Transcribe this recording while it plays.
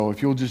So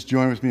if you'll just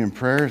join with me in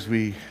prayer as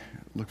we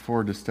look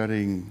forward to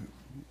studying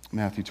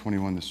Matthew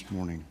 21 this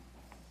morning.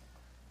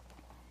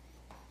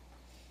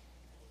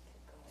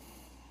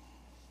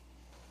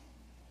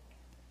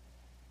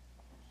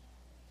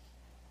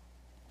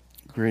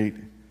 Great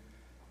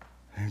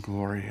and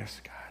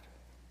glorious God.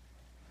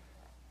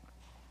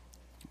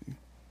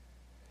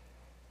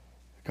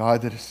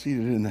 God that is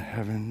seated in the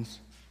heavens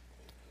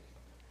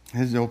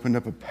has opened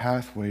up a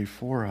pathway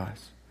for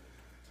us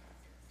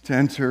to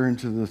enter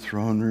into the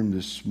throne room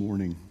this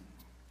morning.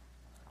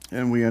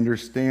 And we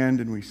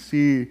understand and we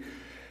see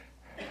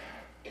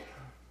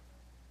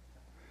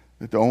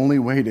that the only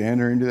way to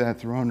enter into that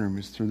throne room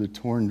is through the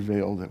torn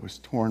veil that was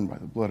torn by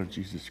the blood of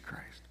Jesus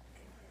Christ.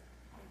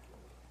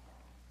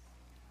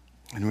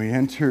 And we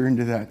enter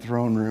into that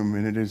throne room,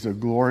 and it is a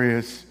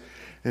glorious,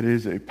 it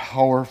is a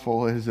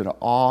powerful, it is an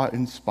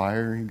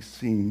awe-inspiring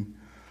scene,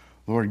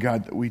 Lord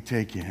God, that we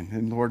take in.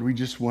 And Lord, we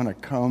just want to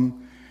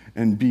come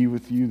and be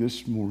with you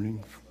this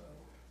morning,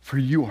 for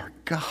you are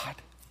God.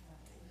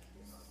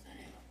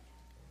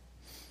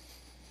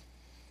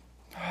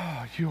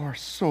 Oh, you are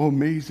so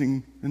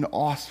amazing and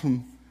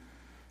awesome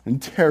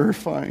and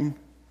terrifying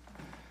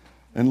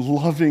and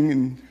loving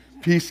and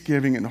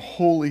peace-giving and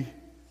holy.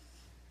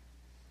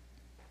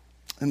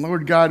 And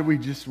Lord God, we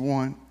just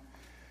want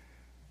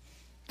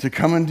to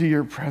come into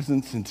your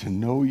presence and to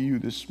know you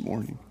this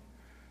morning.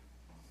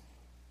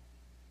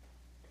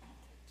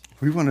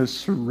 We want to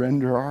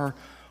surrender our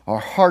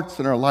hearts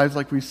and our lives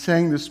like we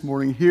sang this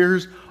morning.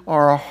 Here's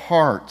our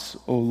hearts,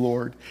 O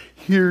Lord.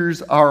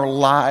 Here's our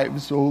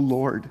lives, O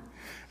Lord.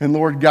 And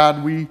Lord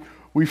God, we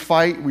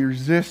fight, we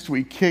resist,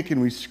 we kick,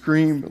 and we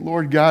scream. But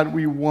Lord God,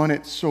 we want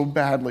it so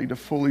badly to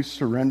fully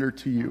surrender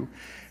to you.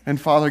 And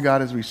Father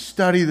God, as we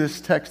study this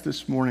text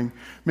this morning,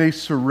 may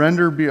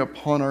surrender be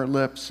upon our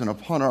lips and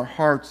upon our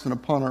hearts and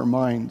upon our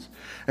minds,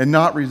 and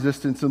not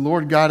resistance. And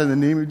Lord God, in the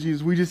name of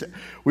Jesus,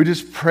 we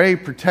just pray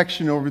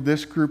protection over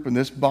this group and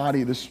this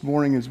body this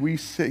morning as we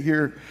sit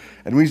here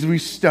and as we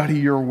study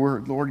your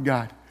word, Lord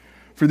God.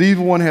 For the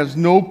evil one has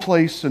no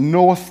place and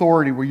no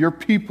authority where your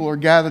people are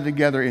gathered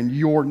together in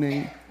your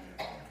name.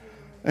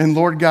 And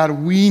Lord God,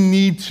 we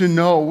need to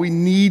know, we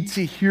need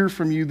to hear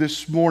from you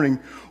this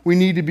morning. We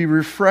need to be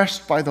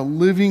refreshed by the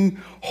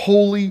living,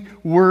 holy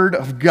word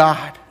of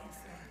God.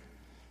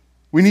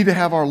 We need to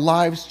have our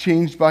lives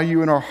changed by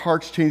you and our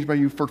hearts changed by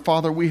you. For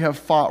Father, we have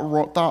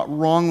thought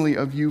wrongly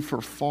of you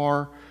for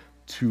far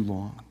too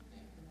long.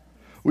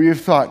 We have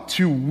thought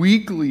too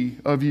weakly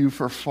of you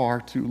for far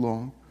too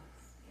long.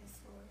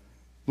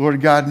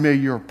 Lord God, may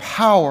your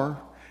power,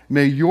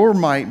 may your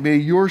might, may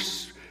your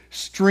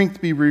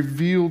strength be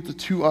revealed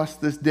to us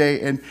this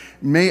day, and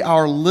may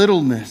our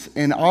littleness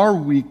and our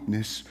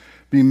weakness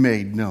be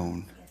made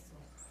known.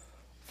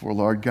 For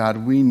Lord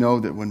God, we know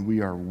that when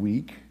we are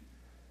weak,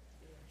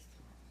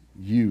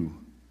 you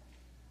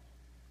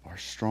are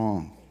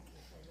strong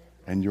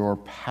and your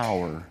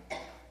power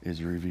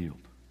is revealed.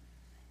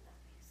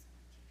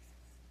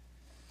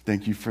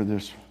 Thank you for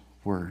this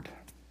word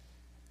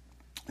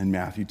in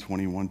Matthew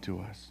 21 to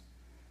us.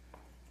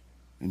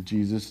 In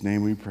Jesus'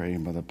 name we pray,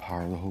 and by the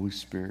power of the Holy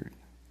Spirit.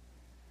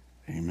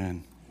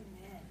 Amen.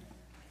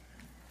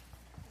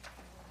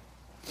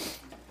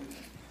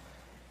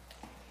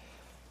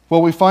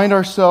 Well, we find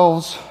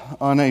ourselves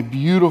on a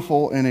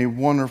beautiful and a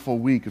wonderful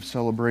week of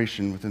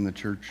celebration within the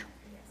church.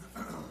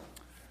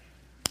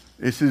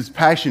 This is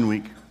Passion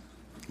Week.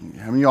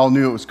 How many of y'all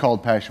knew it was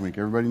called Passion Week?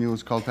 Everybody knew it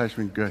was called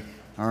Passion Week? Good.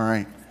 All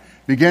right.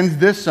 Begins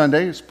this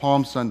Sunday. It's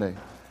Palm Sunday.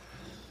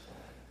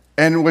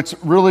 And what's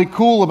really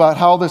cool about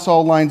how this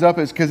all lines up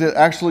is because it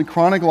actually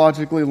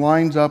chronologically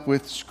lines up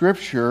with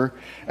Scripture.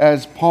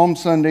 As Palm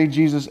Sunday,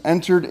 Jesus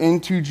entered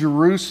into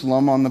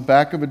Jerusalem on the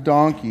back of a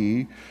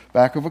donkey,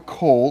 back of a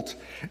colt,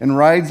 and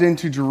rides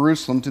into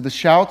Jerusalem to the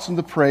shouts and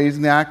the praise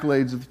and the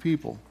accolades of the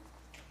people.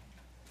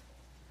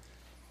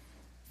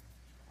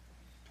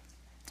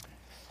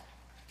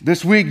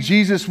 This week,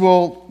 Jesus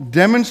will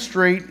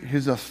demonstrate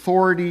his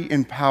authority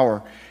and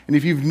power. And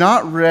if you've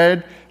not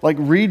read,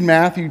 read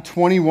Matthew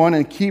 21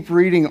 and keep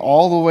reading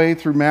all the way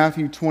through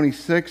Matthew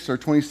 26 or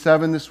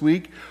 27 this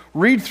week.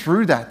 Read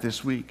through that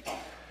this week.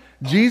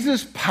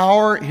 Jesus'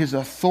 power, his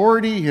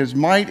authority, his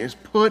might is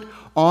put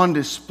on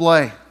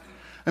display.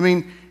 I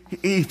mean,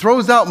 he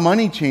throws out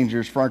money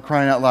changers, for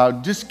crying out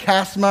loud. Just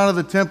casts them out of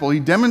the temple. He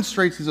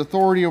demonstrates his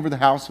authority over the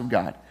house of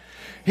God.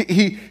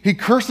 He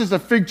curses a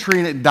fig tree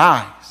and it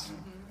dies.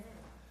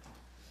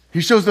 He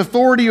shows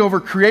authority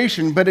over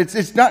creation, but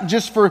it's not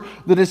just for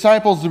the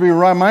disciples to be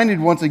reminded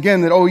once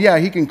again that, oh yeah,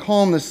 he can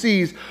calm the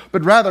seas,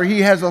 but rather he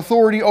has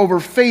authority over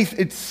faith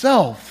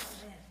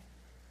itself.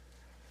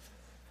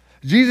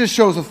 Jesus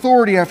shows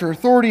authority after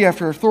authority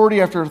after authority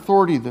after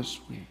authority this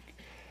week.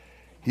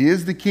 He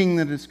is the King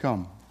that has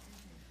come.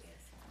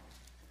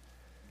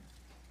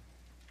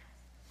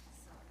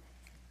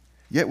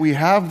 Yet we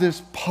have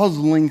this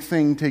puzzling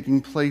thing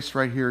taking place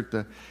right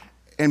here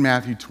in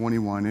Matthew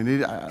 21, and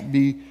it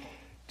be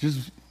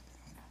just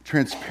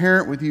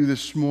transparent with you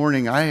this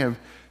morning. I have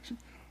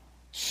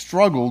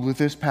struggled with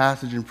this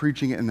passage and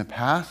preaching it in the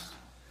past,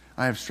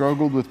 I have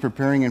struggled with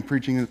preparing and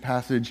preaching the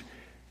passage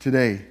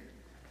today.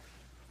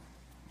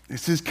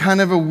 This is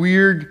kind of a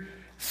weird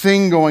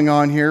thing going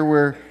on here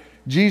where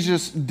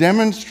Jesus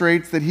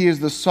demonstrates that he is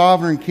the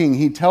sovereign king.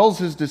 He tells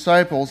his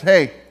disciples,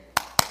 hey,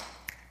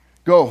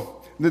 go.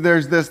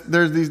 There's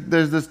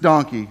this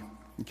donkey,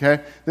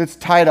 okay, that's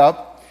tied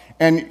up,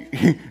 and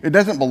it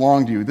doesn't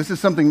belong to you. This is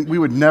something we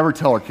would never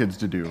tell our kids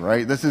to do,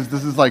 right? This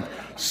is like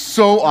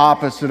so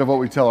opposite of what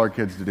we tell our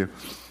kids to do.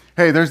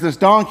 Hey, there's this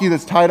donkey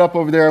that's tied up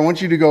over there. I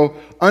want you to go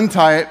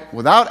untie it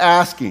without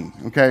asking,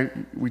 okay?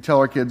 We tell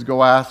our kids,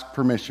 go ask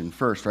permission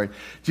first, right?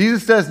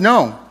 Jesus says,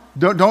 no,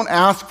 don't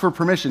ask for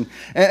permission.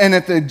 And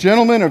if the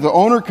gentleman or the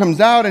owner comes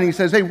out and he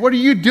says, hey, what are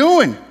you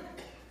doing?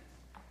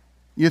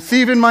 You're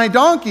thieving my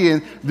donkey.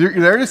 And they're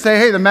there to say,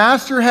 hey, the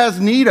master has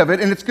need of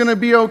it and it's going to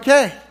be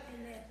okay.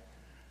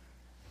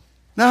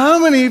 Now, how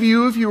many of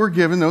you, if you were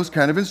given those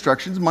kind of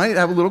instructions, might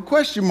have a little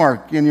question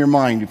mark in your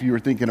mind if you were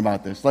thinking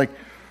about this? Like,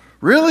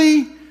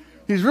 really?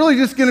 He's really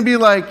just going to be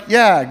like,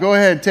 yeah, go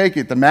ahead, take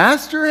it. The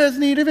master has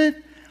need of it?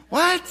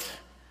 What?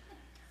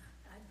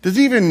 Does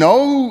he even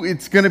know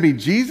it's going to be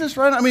Jesus,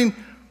 right? I mean,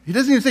 he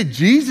doesn't even say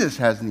Jesus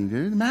has need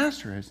of it. The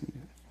master has need of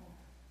it.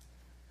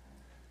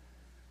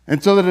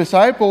 And so the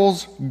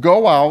disciples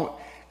go out,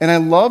 and I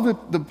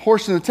love the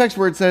portion of the text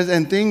where it says,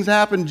 and things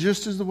happen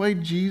just as the way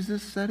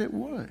Jesus said it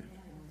would.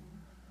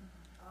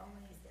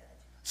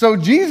 So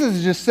Jesus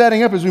is just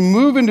setting up as we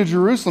move into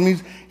Jerusalem.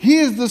 He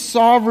is the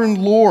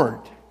sovereign Lord.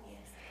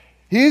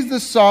 He is the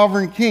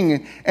sovereign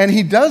king. And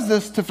he does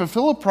this to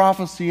fulfill a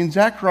prophecy in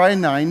Zechariah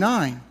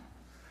 9:9.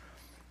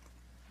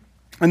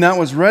 And that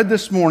was read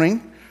this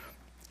morning.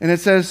 And it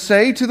says,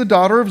 say to the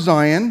daughter of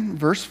Zion,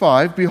 verse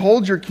 5,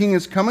 behold, your king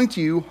is coming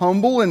to you,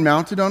 humble and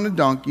mounted on a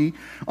donkey,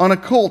 on a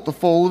colt, the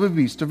foal of a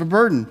beast of a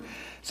burden.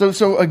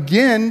 So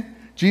again,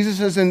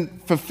 Jesus is in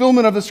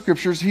fulfillment of the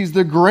scriptures. He's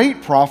the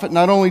great prophet.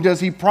 Not only does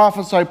he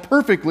prophesy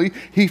perfectly,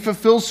 he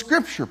fulfills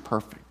scripture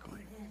perfectly.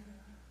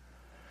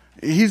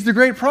 He's the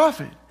great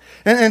prophet.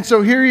 And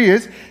so here he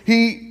is.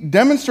 He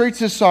demonstrates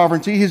his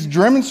sovereignty. He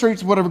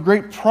demonstrates what a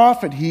great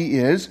prophet he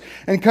is.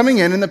 And coming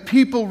in, and the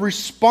people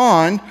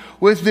respond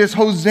with this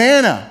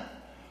Hosanna.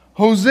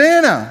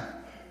 Hosanna.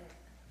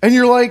 And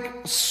you're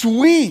like,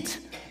 sweet.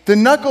 The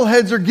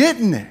knuckleheads are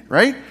getting it,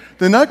 right?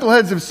 The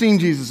knuckleheads have seen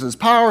Jesus'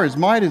 power, his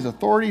might, his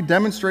authority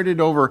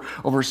demonstrated over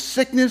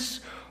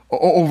sickness,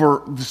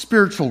 over the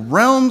spiritual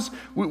realms.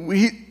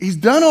 He's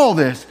done all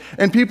this.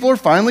 And people are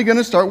finally going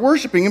to start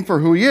worshiping him for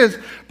who he is.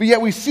 But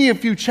yet we see a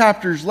few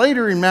chapters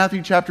later in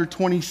Matthew chapter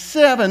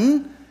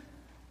 27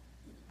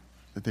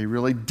 that they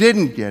really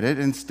didn't get it.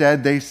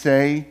 Instead, they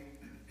say,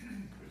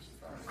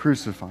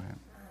 crucify him.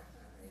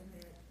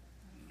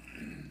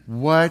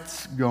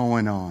 What's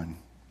going on?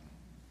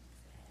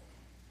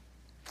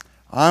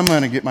 I'm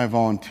going to get my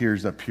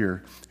volunteers up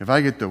here. If I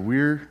get the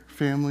Weir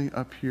family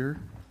up here,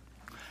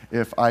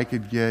 if I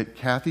could get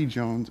Kathy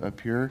Jones up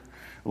here.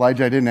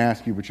 Elijah, I didn't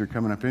ask you, but you're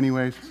coming up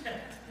anyways.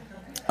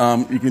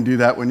 You can do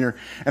that when you're...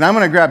 And I'm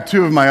going to grab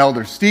two of my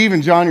elders. Steve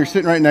and John, you're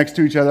sitting right next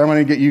to each other. I'm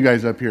going to get you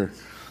guys up here.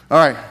 All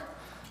right.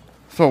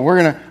 So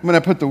I'm going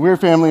to put the Weir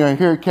family right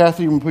here.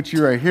 Kathy, I'm going to put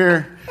you right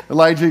here.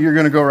 Elijah, you're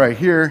going to go right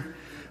here.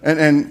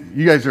 And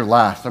you guys are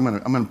last. I'm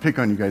going to pick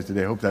on you guys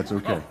today. I hope that's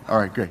okay. All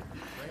right, great.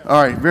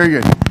 All right, very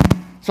good.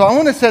 So I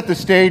want to set the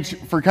stage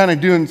for kind of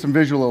doing some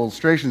visual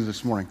illustrations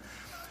this morning.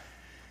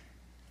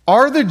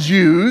 Are the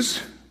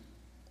Jews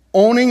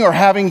owning or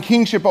having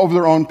kingship over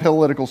their own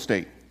political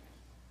state?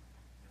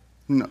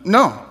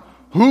 No.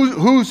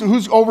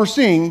 Who's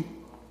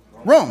overseeing?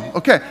 Rome.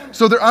 Okay,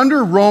 so they're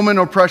under Roman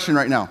oppression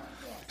right now.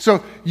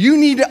 So you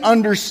need to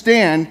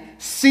understand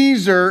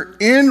Caesar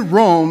in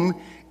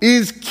Rome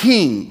is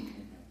king.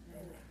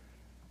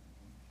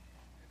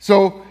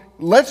 So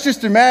let's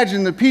just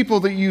imagine the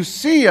people that you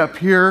see up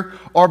here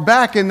are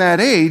back in that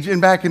age and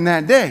back in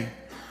that day.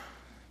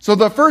 So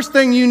the first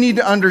thing you need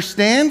to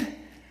understand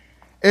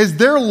is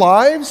their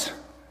lives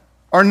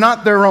are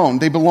not their own.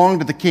 They belong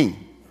to the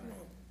king,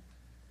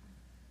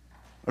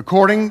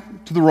 according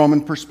to the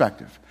Roman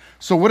perspective.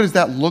 So what does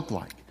that look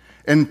like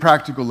in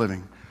practical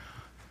living?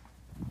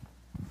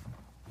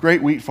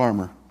 Great wheat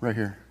farmer right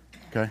here,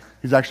 okay?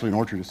 He's actually an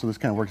orchardist, so this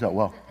kind of works out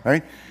well,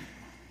 right?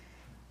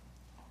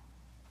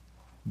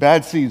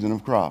 Bad season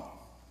of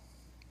crop.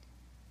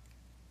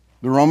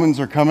 The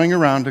Romans are coming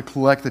around to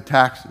collect the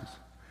taxes.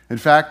 In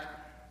fact,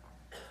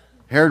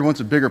 Herod wants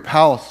a bigger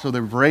palace, so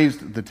they've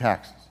raised the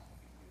taxes.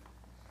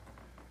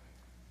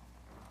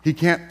 He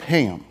can't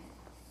pay them.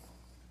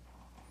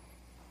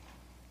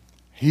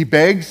 He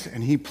begs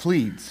and he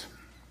pleads.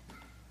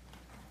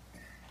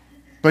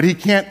 But he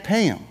can't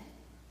pay them.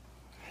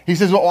 He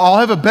says, well, I'll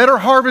have a better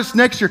harvest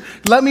next year.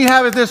 Let me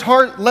have it this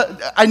hard.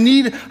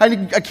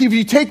 If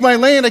you take my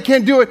land, I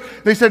can't do it.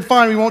 They said,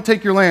 fine, we won't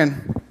take your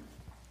land.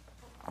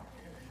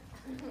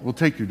 We'll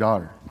take your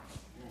daughter.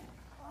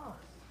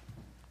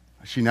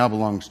 She now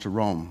belongs to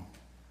Rome,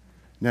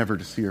 never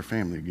to see her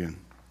family again.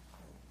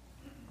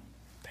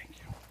 Thank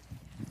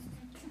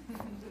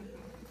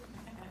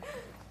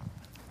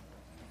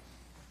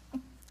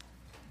you.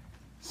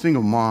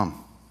 Single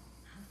mom.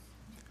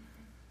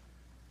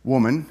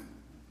 woman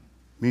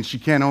means she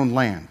can't own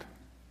land.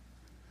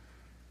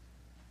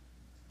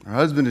 Her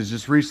husband has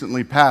just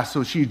recently passed,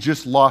 so she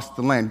just lost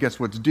the land. Guess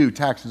what's due?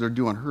 Taxes are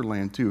due on her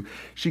land too.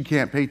 She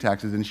can't pay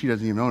taxes, and she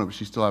doesn't even own it, but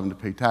she's still having to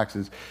pay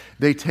taxes.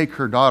 They take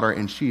her daughter,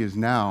 and she is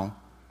now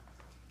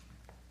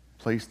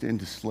placed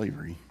into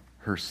slavery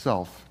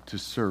herself to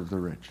serve the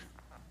rich.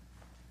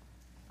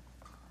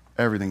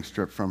 Everything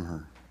stripped from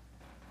her.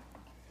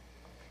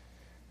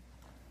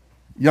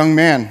 Young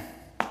man,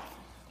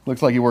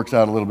 looks like he works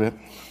out a little bit.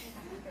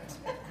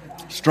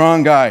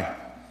 Strong guy.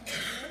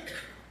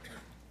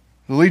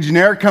 The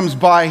legionnaire comes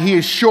by. He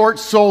is short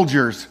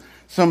soldiers.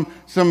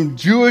 Some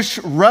Jewish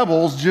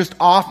rebels just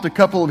offed a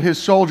couple of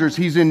his soldiers.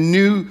 He's in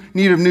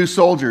need of new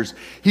soldiers.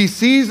 He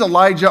sees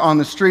Elijah on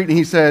the street and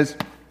he says,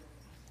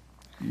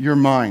 "You're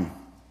mine.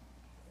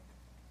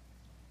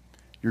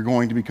 You're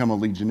going to become a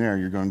legionnaire.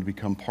 You're going to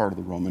become part of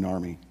the Roman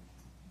army."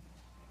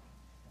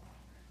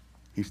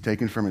 He's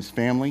taken from his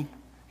family.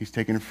 He's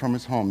taken from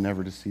his home,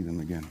 never to see them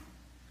again.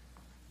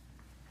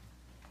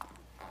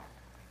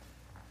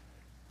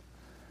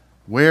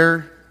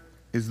 Where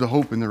is the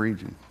hope in the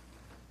region?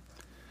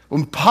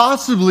 Well,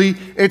 possibly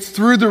it's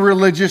through the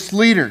religious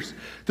leaders.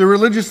 The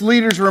religious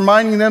leaders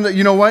reminding them that,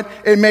 you know what,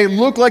 it may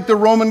look like the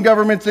Roman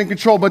government's in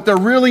control, but they're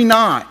really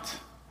not.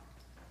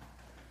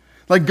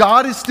 Like,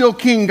 God is still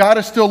king, God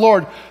is still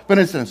Lord. But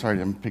instead, sorry,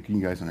 I'm picking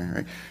you guys on here,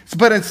 right?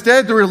 But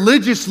instead, the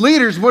religious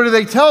leaders, what do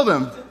they tell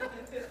them?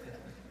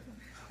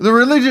 The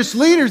religious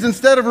leaders,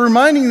 instead of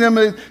reminding them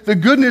of the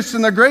goodness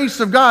and the grace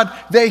of God,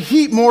 they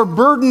heap more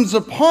burdens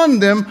upon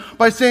them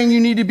by saying you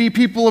need to be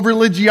people of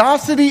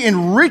religiosity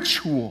and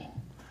ritual.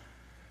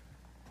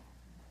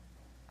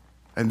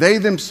 And they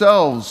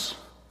themselves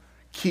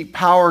keep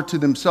power to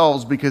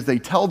themselves because they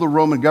tell the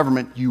Roman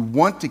government, you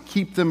want to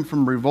keep them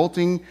from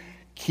revolting,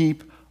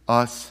 keep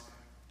us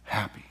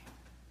happy.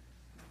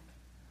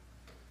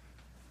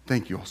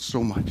 Thank you all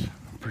so much.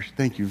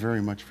 Thank you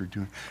very much for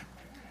doing it.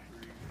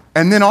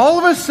 And then all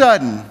of a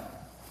sudden,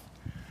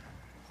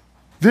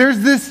 there's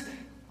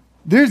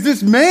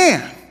this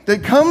man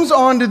that comes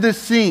onto this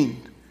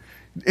scene.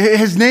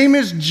 His name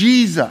is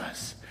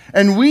Jesus.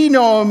 And we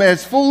know him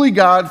as fully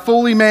God,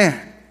 fully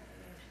man.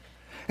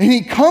 And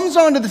he comes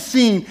onto the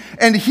scene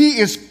and he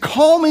is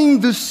calming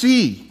the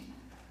sea.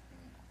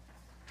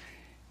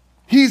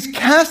 He's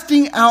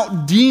casting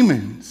out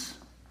demons.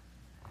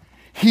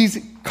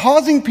 He's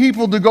causing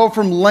people to go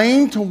from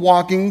lame to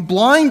walking,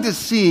 blind to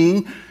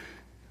seeing,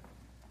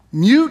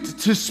 mute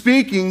to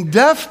speaking,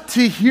 deaf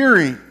to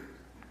hearing.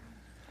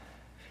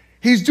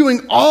 He's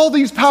doing all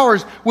these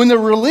powers. When the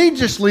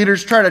religious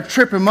leaders try to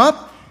trip him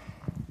up,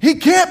 he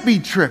can't be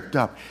tripped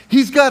up.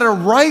 He's got a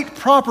right,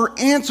 proper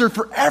answer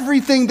for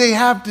everything they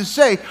have to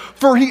say,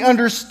 for he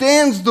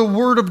understands the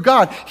Word of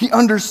God. He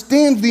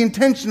understands the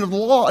intention of the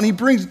law, and he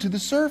brings it to the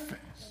surface.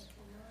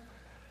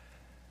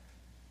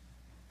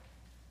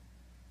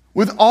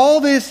 With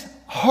all this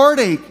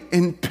heartache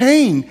and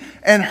pain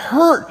and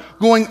hurt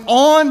going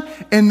on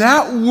in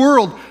that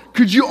world,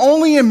 could you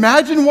only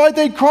imagine why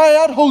they cry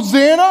out,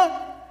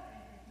 Hosanna?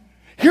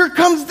 Here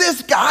comes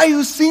this guy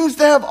who seems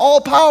to have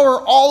all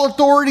power, all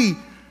authority.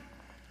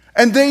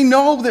 And they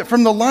know that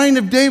from the line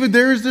of David,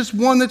 there is this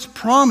one that's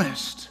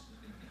promised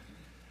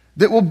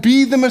that will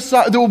be the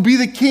Messiah, that will be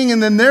the king.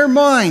 And in their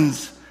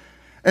minds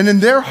and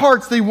in their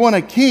hearts, they want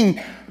a king.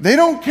 They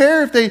don't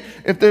care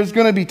if there's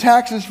going to be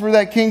taxes for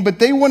that king, but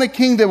they want a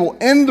king that will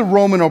end the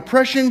Roman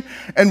oppression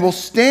and will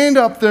stand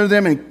up there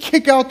them and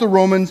kick out the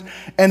Romans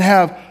and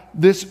have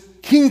this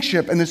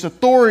kingship and this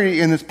authority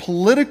and this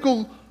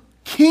political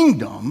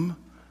kingdom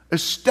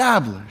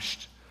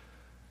established.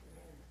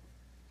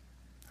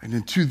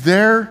 And to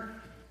their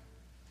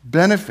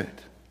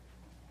benefit,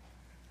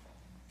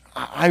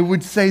 I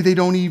would say they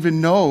don't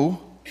even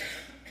know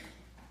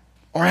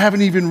or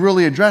haven't even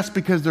really addressed,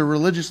 because their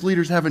religious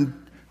leaders haven't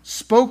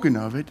spoken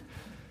of it,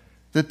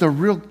 that the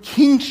real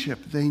kingship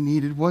they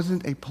needed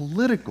wasn't a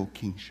political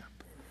kingship,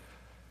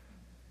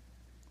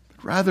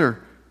 but rather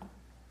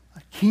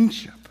a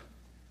kingship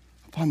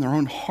upon their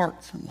own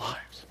hearts and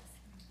lives.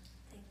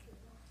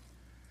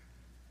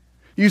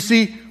 You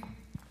see,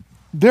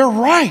 they're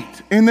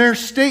right in their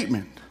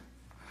statement.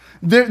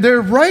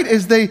 They're right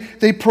as they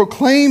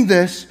proclaim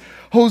this,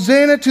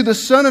 Hosanna to the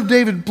Son of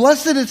David.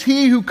 Blessed is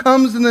he who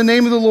comes in the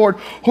name of the Lord.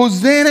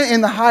 Hosanna in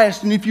the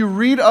highest. And if you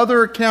read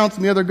other accounts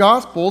in the other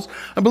Gospels,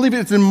 I believe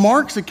it's in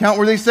Mark's account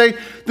where they say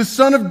the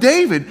Son of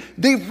David.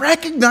 They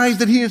recognize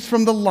that he is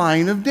from the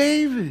line of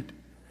David.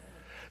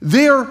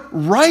 They're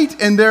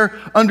right in their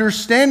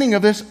understanding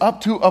of this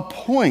up to a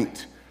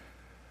point.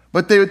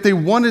 But they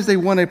want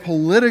a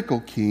political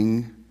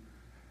king,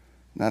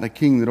 not a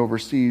king that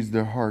oversees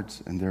their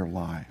hearts and their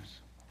lives.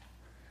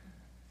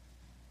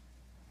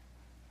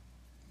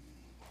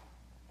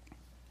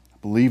 I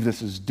believe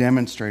this is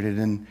demonstrated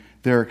in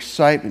their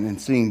excitement in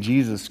seeing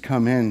Jesus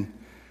come in.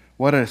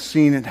 What a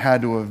scene it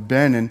had to have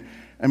been. And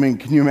I mean,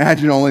 can you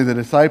imagine only the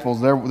disciples?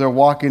 They're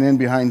walking in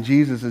behind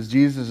Jesus as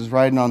Jesus is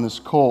riding on this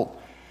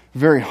colt.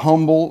 very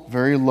humble,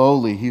 very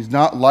lowly. He's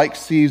not like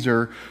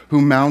Caesar,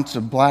 who mounts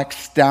a black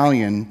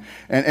stallion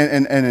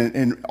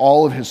and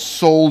all of his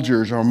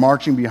soldiers are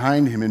marching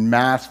behind him in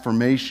mass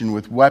formation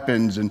with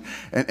weapons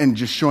and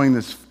just showing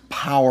this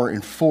power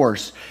and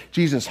force.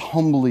 Jesus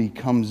humbly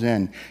comes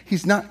in.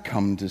 He's not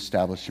come to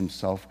establish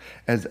himself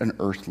as an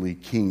earthly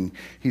king.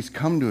 He's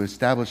come to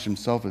establish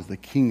himself as the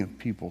king of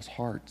people's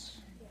hearts.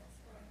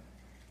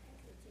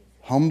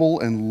 Humble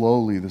and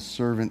lowly, the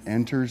servant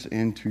enters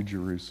into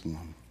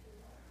Jerusalem.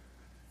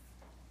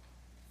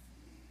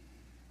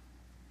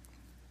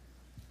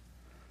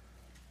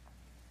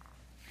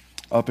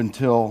 Up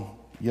until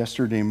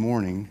yesterday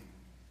morning,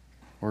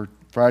 or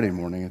Friday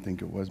morning, I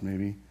think it was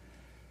maybe,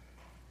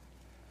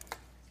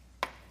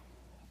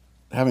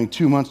 having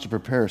 2 months to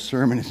prepare a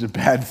sermon is a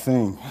bad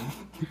thing.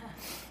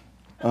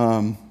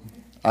 I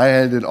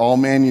had it all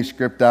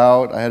manuscript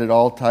out. I had it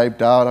all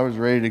typed out. I was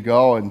ready to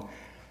go, and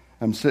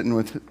I'm sitting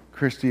with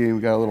Christy, and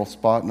we got a little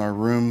spot in our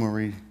room where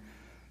we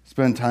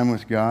spend time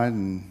with God,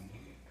 and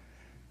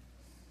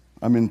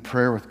I'm in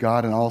prayer with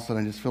God, and all of a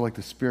sudden I just feel like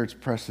the Spirit's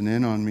pressing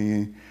in on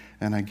me.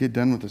 And I get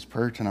done with this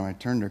prayer time, I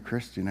turned to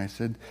Christy and I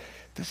said,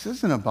 this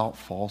isn't about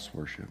false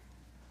worship.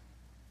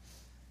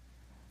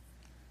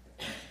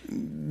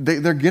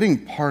 They're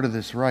getting part of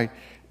this right.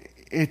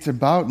 It's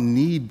about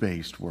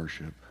need-based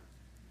worship.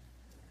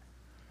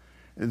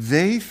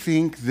 They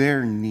think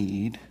their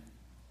need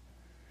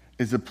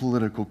is a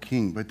political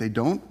king, but they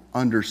don't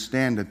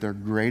understand that their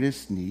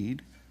greatest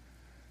need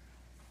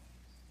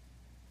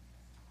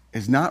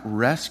is not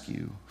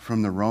rescue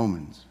from the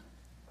Romans,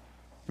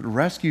 but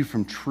rescue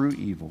from true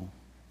evil,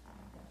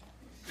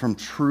 from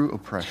true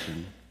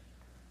oppression,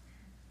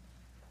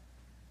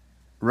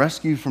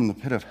 rescue from the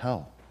pit of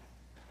hell.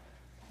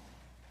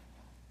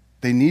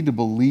 They need to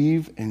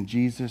believe in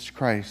Jesus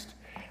Christ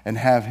and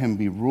have him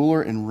be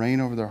ruler and reign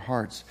over their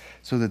hearts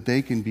so that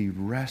they can be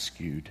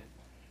rescued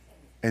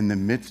in the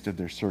midst of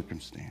their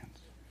circumstance.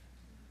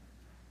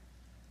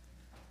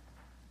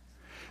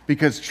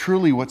 Because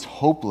truly what's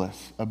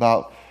hopeless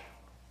about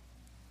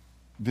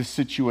this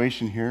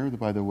situation here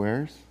by the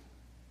Wares,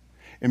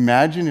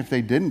 imagine if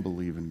they didn't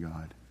believe in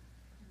God.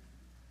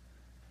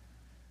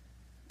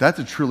 That's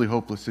a truly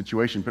hopeless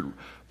situation.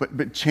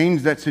 But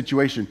change that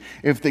situation.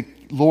 If the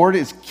Lord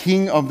is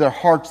king of their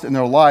hearts and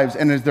their lives,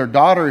 and as their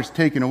daughter is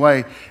taken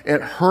away,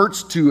 it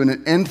hurts to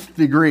an nth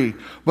degree.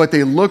 But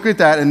they look at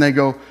that and they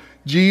go,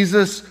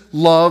 Jesus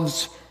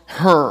loves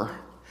her.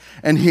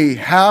 And he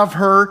have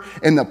her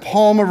in the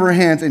palm of her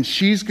hands, and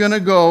she's going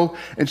to go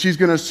and she's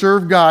going to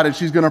serve God, and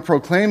she's going to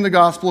proclaim the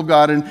gospel of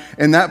God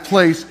in that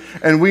place.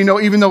 And we know,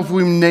 even though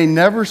we may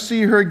never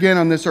see her again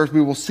on this earth,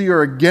 we will see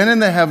her again in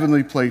the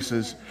heavenly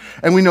places.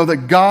 And we know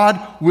that God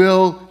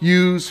will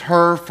use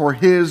her for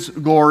his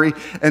glory.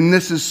 And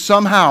this is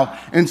somehow,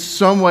 in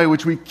some way,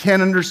 which we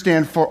can't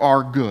understand, for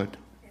our good.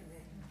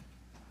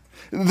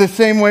 The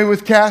same way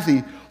with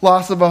Kathy.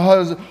 Loss of a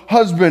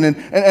husband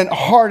and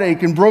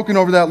heartache and broken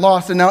over that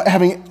loss, and now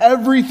having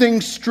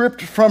everything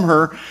stripped from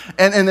her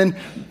and then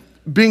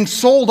being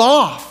sold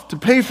off to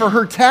pay for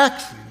her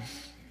taxes.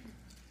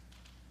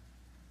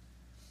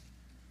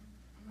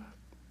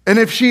 And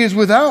if she is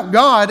without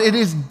God, it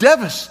is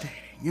devastating.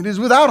 It is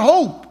without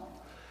hope.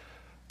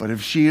 But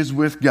if she is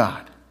with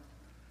God,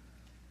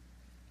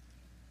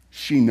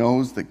 she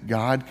knows that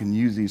God can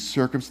use these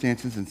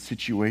circumstances and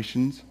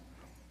situations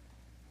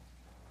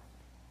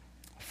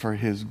for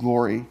his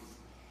glory,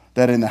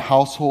 that in the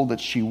household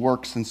that she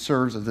works and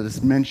serves, as it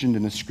is mentioned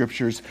in the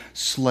scriptures,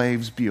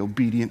 slaves, be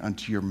obedient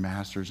unto your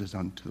masters as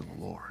unto the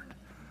Lord.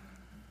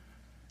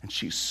 And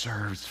she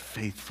serves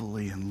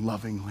faithfully and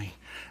lovingly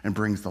and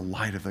brings the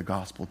light of the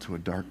gospel to a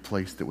dark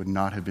place that would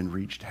not have been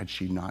reached had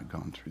she not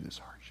gone through this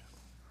hardship.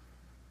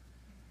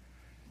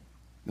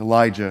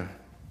 Elijah,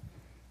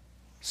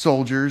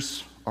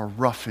 soldiers are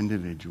rough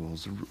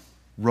individuals.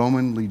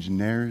 Roman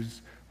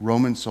legionnaires,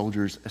 Roman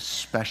soldiers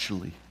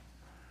especially.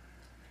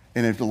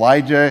 And if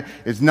Elijah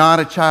is not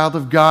a child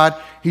of God,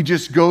 he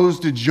just goes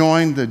to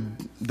join the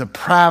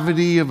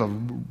depravity of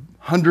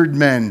 100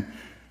 men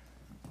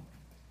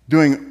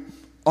doing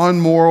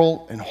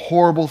unmoral and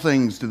horrible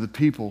things to the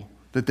people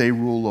that they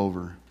rule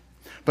over.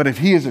 But if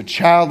he is a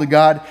child of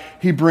God,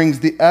 he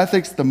brings the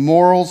ethics, the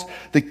morals,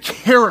 the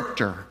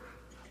character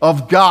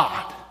of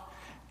God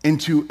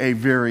into a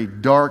very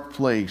dark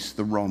place,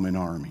 the Roman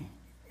army.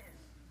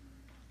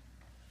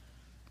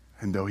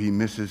 And though he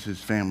misses his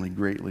family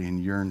greatly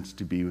and yearns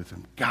to be with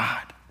them,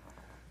 God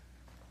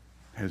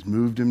has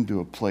moved him to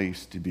a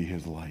place to be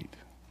his light.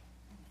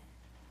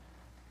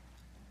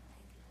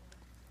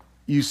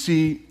 You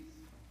see,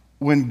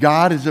 when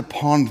God is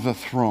upon the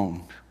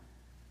throne,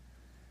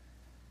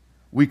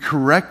 we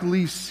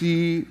correctly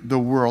see the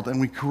world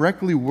and we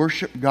correctly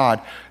worship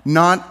God,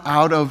 not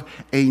out of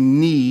a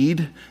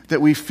need that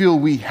we feel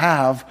we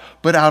have,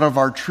 but out of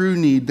our true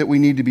need that we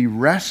need to be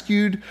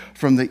rescued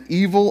from the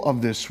evil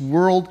of this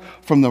world,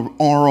 from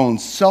our own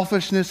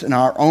selfishness and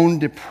our own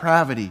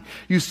depravity.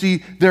 You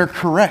see, they're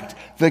correct.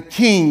 The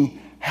King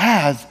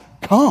has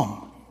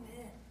come.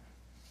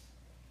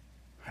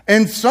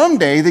 And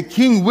someday the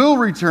king will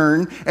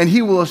return and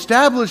he will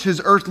establish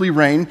his earthly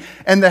reign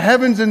and the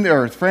heavens and the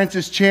earth.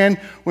 Francis Chan,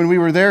 when we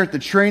were there at the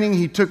training,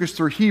 he took us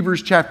through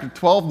Hebrews chapter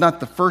 12, not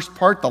the first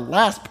part, the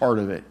last part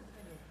of it,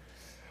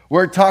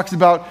 where it talks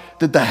about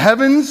that the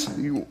heavens,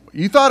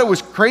 you thought it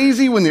was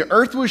crazy when the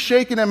earth was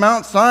shaken at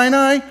Mount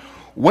Sinai?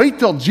 Wait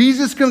till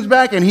Jesus comes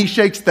back and he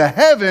shakes the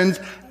heavens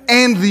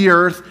and the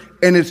earth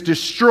and it's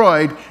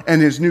destroyed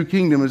and his new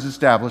kingdom is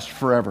established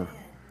forever.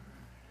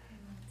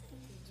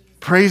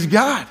 Praise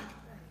God.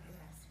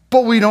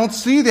 But we don't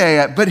see that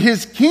yet. But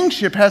his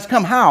kingship has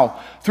come. How?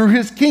 Through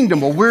his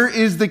kingdom. Well, where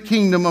is the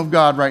kingdom of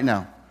God right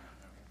now?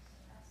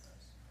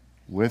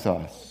 With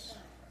us.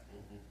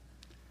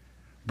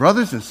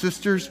 Brothers and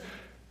sisters,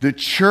 the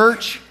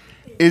church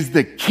is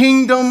the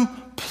kingdom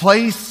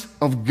place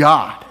of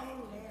God.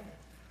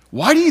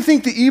 Why do you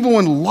think the evil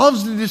one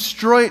loves to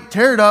destroy it,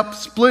 tear it up,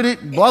 split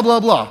it, blah, blah,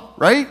 blah,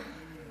 right?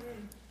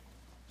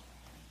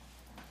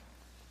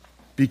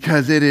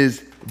 Because it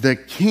is the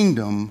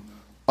kingdom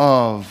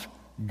of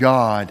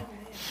God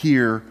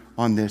here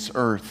on this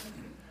earth.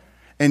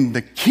 And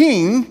the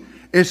king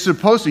is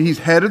supposed to, he's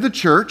head of the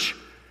church,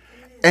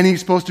 and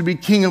he's supposed to be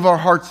king of our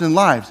hearts and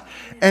lives.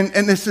 And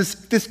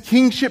this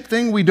kingship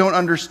thing we don't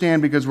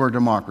understand because we're a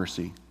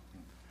democracy.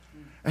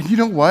 And you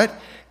know what?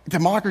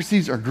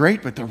 Democracies are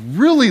great, but they're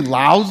really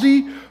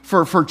lousy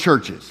for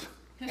churches.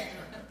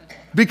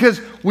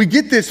 Because we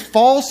get this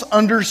false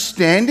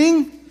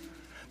understanding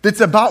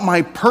that's about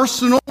my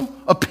personal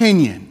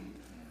opinion.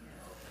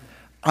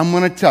 I'm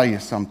going to tell you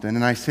something,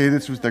 and I say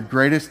this with the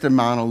greatest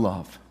amount of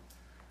love.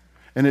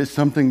 And it's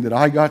something that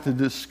I got to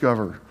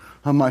discover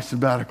on my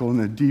sabbatical in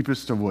the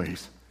deepest of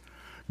ways.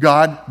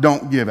 God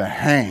don't give a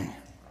hang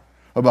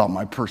about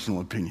my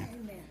personal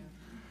opinion.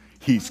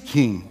 He's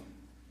king,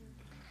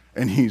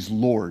 and he's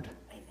Lord.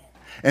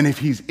 And if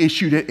he's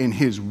issued it in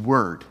his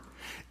word,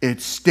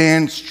 it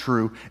stands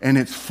true and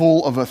it's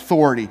full of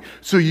authority.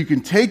 So you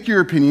can take your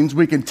opinions,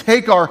 we can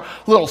take our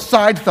little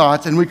side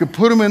thoughts, and we can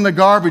put them in the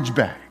garbage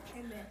bag.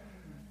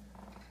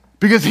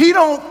 Because he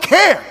don't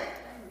care.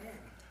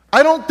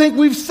 I don't think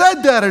we've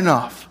said that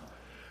enough.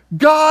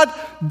 God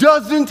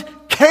doesn't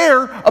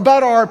care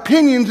about our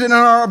opinions and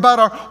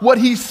about what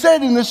he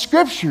said in the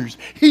scriptures.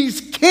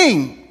 He's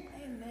king.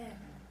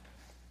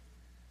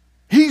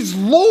 He's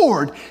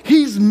Lord.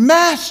 He's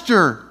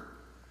master.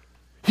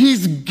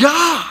 He's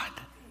God.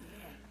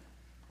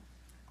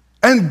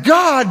 And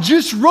God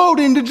just rode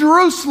into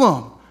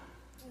Jerusalem.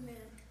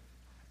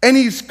 And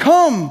he's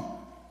come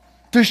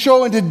to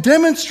show and to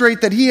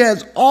demonstrate that he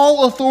has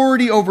all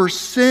authority over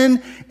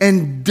sin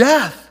and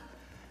death.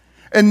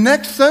 And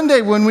next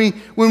Sunday, when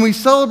we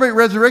celebrate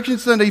Resurrection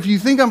Sunday, if you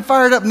think I'm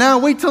fired up now,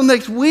 wait till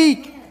next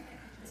week.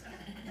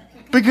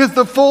 Because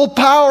the full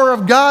power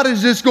of God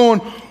is just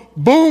going,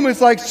 boom.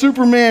 It's like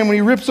Superman when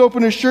he rips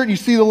open his shirt, you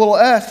see the little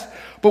S.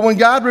 But when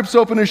God rips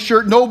open his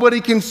shirt,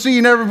 nobody can see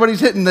and everybody's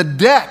hitting the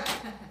deck.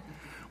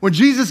 When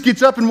Jesus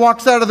gets up and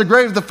walks out of the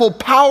grave, the full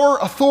power,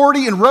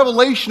 authority, and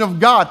revelation of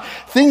God,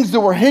 things that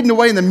were hidden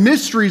away in the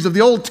mysteries of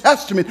the Old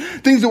Testament,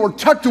 things that were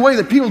tucked away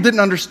that people didn't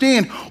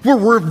understand, were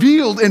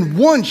revealed in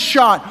one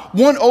shot,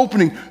 one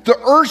opening. The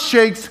earth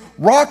shakes,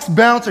 rocks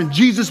bounce, and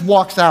Jesus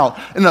walks out,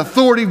 and the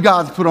authority of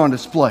God is put on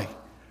display.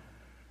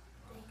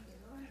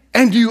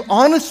 And do you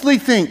honestly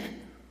think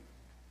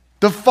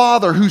the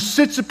Father who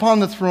sits upon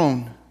the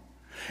throne,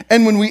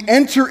 and when we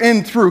enter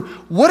in through,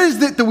 what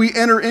is it that we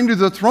enter into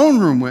the throne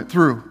room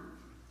through?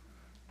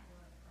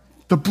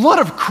 The blood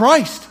of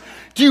Christ.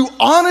 Do you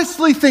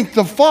honestly think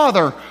the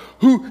Father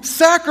who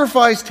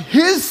sacrificed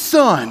his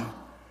Son,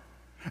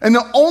 and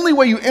the only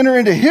way you enter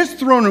into his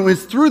throne room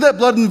is through that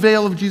blood and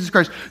veil of Jesus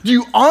Christ, do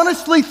you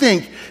honestly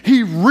think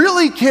he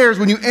really cares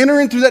when you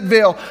enter into that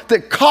veil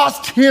that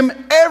cost him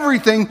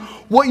everything,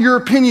 what your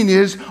opinion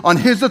is on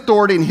his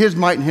authority and his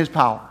might and his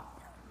power?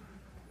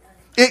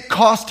 It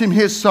cost him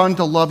his Son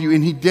to love you,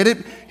 and he did it.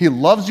 He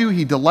loves you,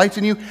 he delights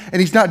in you,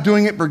 and he's not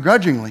doing it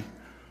begrudgingly.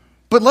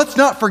 But let's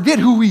not forget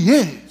who he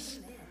is.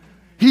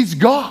 He's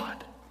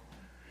God.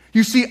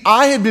 You see,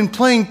 I had been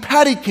playing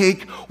patty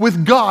cake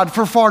with God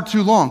for far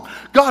too long.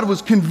 God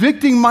was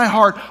convicting my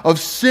heart of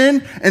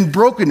sin and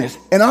brokenness,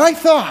 and I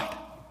thought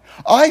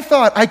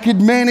I could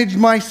manage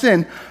my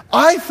sin.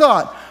 I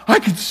thought I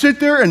could sit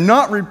there and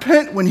not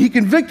repent when he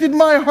convicted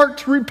my heart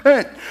to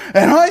repent.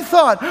 And I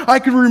thought I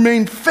could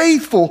remain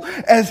faithful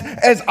as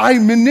I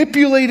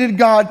manipulated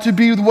God to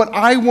be what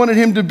I wanted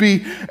him to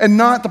be and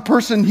not the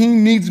person he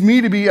needs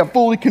me to be, a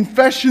fully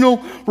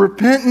confessional,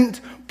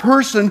 repentant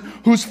person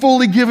who's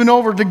fully given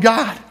over to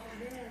God.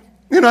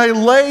 And I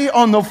lay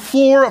on the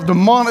floor of the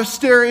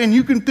monastery, and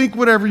you can think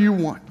whatever you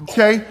want,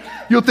 okay?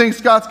 You'll think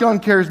Scott's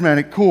gone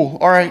charismatic. Cool.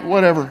 All right,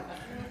 whatever.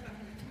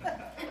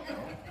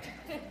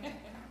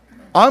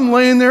 I'm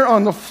laying there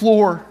on the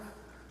floor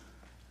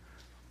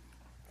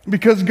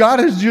because God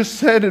has just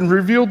said and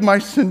revealed my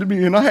sin to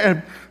me, and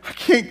I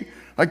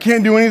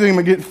can't do anything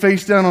but get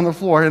face down on the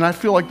floor, and I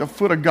feel like the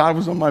foot of God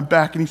was on my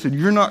back, and he said,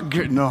 "You're not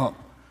getting up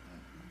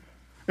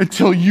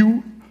until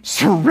you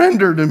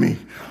surrender to me.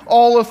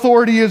 All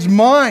authority is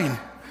mine.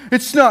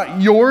 It's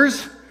not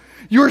yours.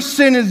 Your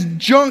sin is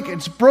junk.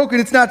 It's broken.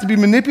 It's not to be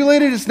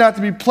manipulated. It's not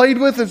to be played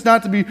with. It's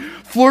not to be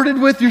flirted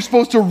with. You're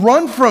supposed to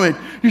run from it.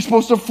 You're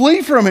supposed to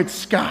flee from it,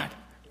 Scott.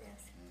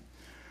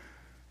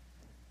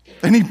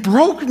 And he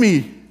broke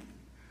me.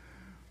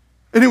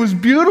 And it was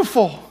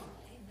beautiful.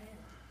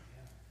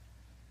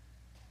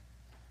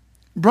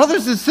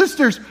 Brothers and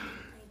sisters,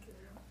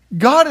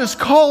 God is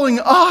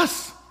calling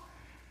us.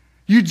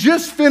 You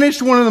just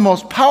finished one of the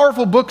most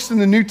powerful books in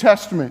the New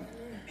Testament.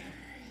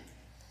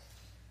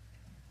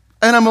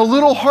 And I'm a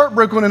little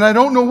heartbroken and I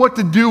don't know what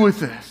to do with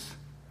this.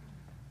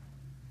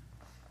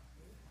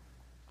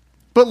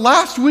 But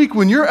last week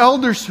when your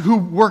elders who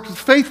worked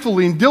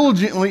faithfully and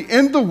diligently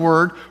in the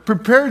Word,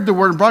 prepared the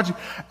Word and brought you,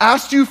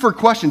 asked you for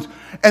questions,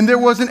 and there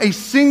wasn't a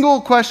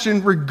single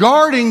question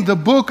regarding the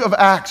book of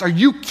Acts. Are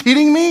you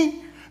kidding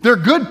me? They're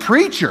good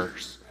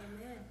preachers,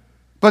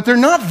 but they're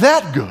not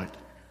that good.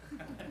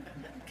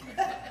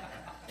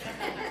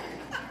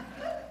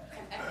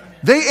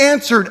 They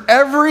answered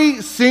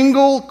every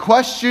single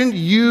question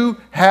you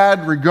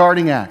had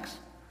regarding Acts.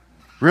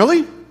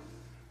 Really?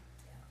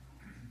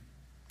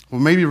 Well,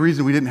 maybe the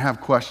reason we didn't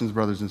have questions,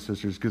 brothers and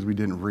sisters, is because we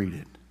didn't read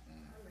it.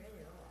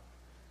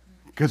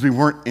 Because we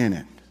weren't in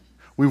it.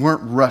 We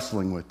weren't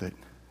wrestling with it.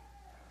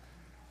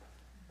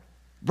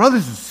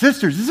 Brothers and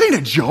sisters, this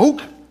ain't a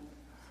joke.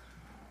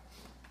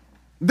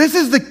 This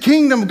is the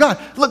kingdom of God.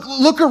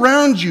 Look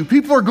around you.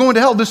 People are going to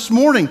hell. This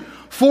morning,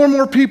 4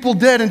 more people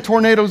dead in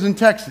tornadoes in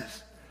Texas.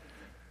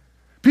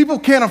 People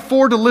can't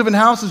afford to live in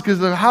houses because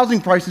the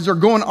housing prices are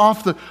going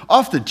off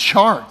the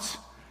charts.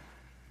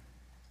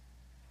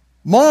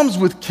 Moms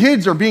with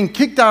kids are being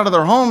kicked out of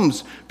their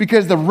homes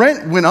because the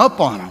rent went up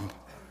on them.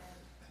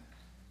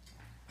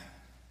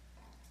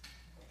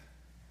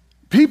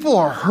 People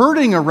are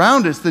hurting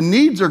around us. The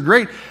needs are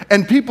great.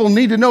 And people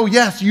need to know,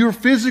 yes, your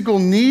physical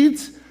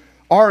needs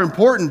are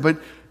important, but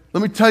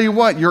let me tell you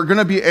what, you're going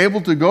to be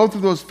able to go through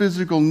those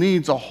physical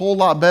needs a whole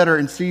lot better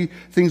and see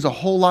things a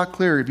whole lot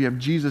clearer if you have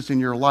Jesus in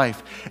your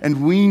life.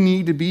 And we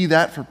need to be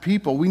that for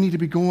people. We need to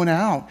be going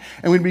out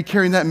and we need to be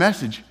carrying that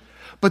message.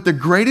 But the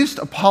greatest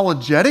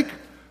apologetic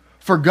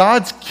for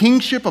God's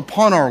kingship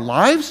upon our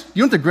lives,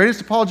 you know what the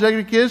greatest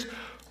apologetic is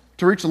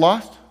to reach the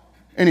lost?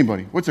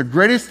 Anybody. What's the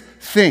greatest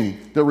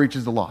thing that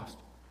reaches the lost?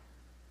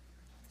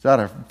 It's out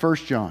of 1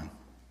 John.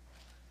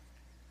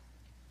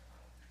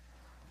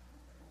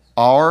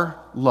 Our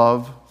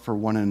love for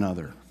one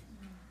another.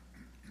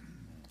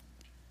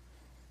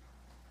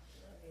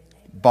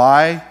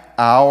 By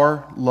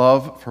our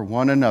love for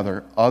one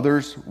another,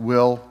 others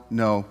will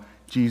know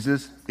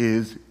Jesus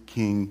is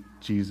King,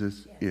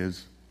 Jesus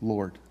is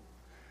Lord.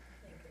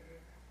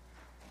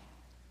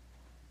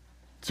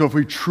 So if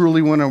we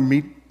truly want to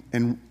meet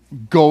and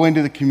go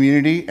into the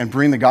community and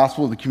bring the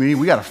gospel to the community,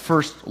 we got to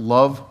first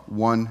love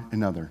one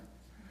another.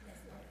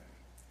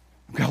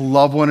 We've got to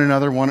love one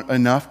another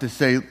enough to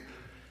say,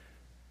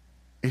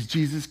 is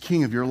Jesus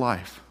king of your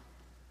life?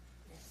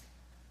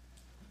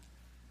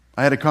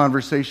 I had a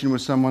conversation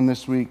with someone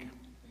this week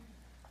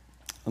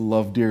I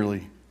love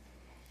dearly.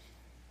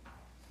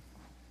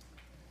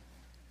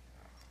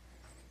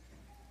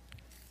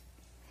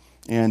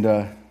 And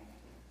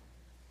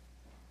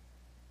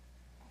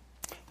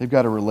they've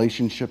got a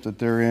relationship that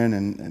they're in,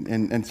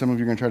 and some of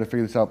you are going to try to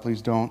figure this out.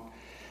 Please don't.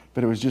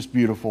 But it was just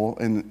beautiful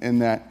in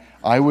that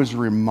I was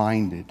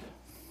reminded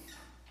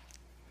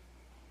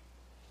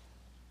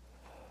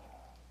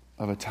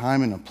of a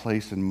time and a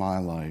place in my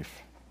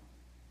life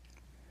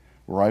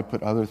where I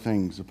put other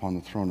things upon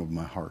the throne of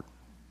my heart.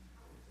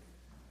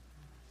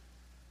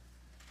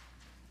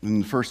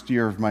 In the first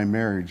year of my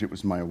marriage, it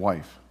was my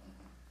wife.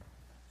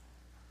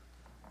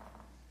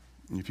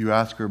 If you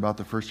ask her about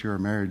the first year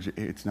of marriage,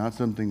 it's not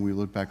something we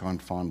look back on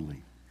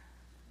fondly.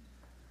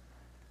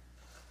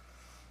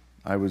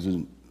 I was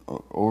an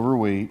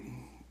overweight,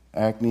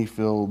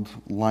 acne-filled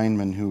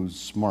lineman who was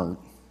smart,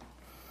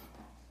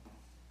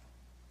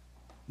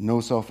 no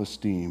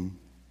self-esteem,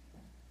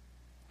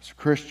 was a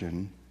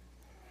Christian,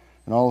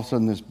 and all of a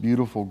sudden this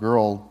beautiful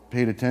girl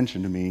paid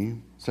attention to me,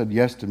 said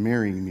yes to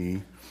marrying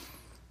me,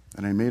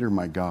 and I made her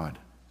my God.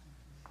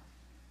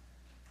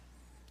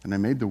 And I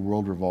made the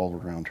world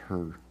revolve around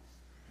her.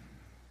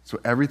 So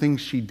everything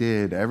she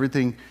did,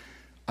 everything,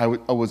 I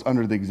was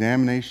under the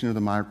examination of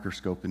the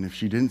microscope, and if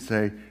she didn't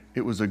say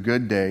it was a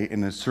good day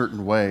in a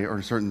certain way or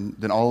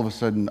then all of a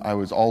sudden I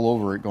was all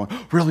over it going,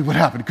 really, what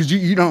happened? Because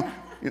you don't,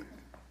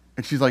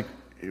 and she's like,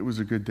 it was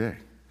a good day.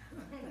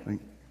 Like,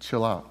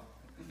 chill out.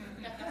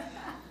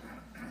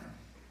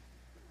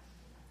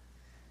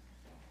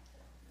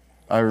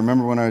 I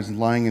remember when I was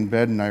lying in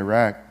bed in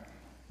Iraq,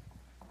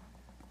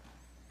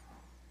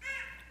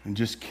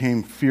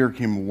 and fear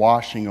came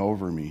washing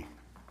over me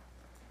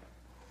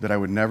that I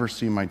would never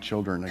see my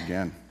children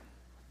again.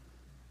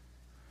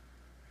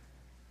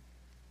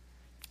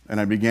 And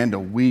I began to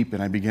weep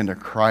and I began to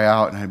cry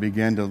out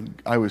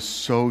and I was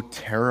so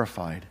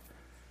terrified.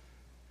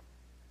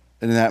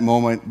 And in that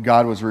moment,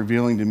 God was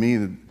revealing to me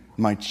that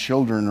my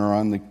children are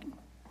on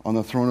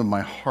the throne of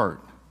my heart.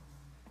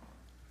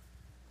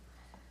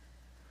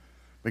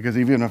 Because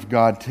even if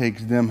God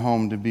takes them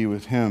home to be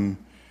with him,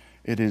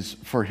 it is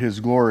for his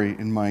glory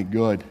and my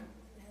good.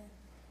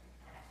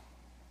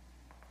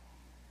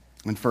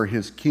 And for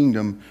his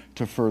kingdom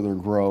to further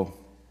grow.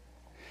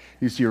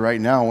 You see,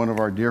 right now, one of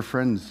our dear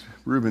friends,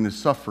 Reuben, is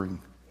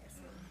suffering.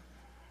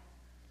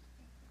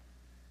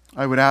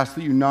 I would ask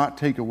that you not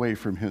take away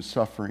from his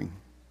suffering.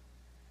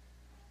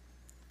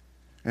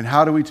 And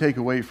how do we take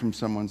away from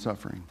someone's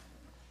suffering?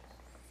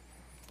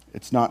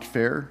 It's not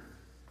fair.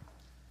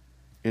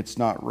 It's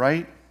not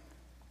right.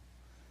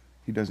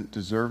 He doesn't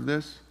deserve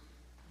this.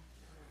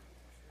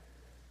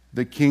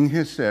 The king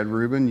has said,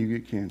 Reuben, you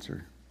get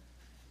cancer.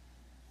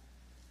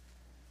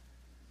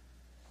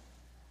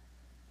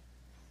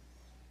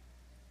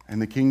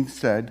 And the king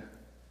said,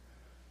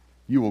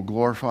 you will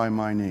glorify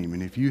my name.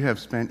 And if you have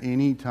spent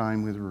any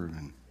time with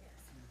Reuben,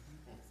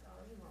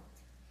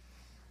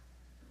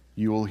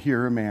 you will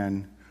hear a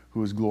man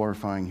who is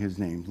glorifying his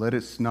name. Let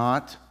us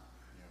not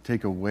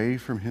take away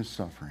from his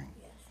suffering.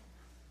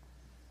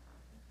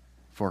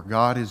 For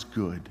God is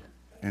good.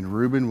 And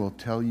Reuben will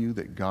tell you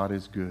that God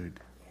is good.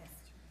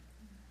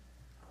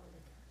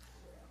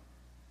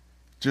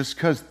 Just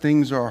because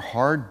things are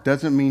hard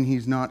doesn't mean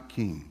he's not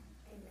king.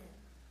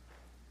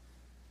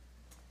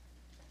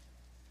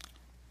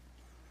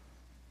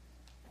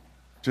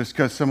 Just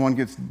because someone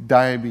gets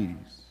diabetes.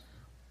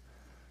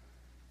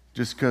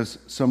 Just because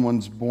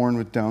someone's born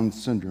with Down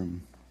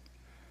syndrome.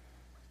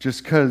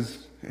 Just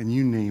because, and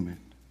you name it.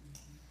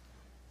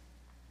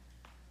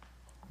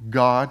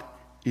 God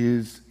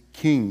is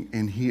king,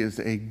 and he is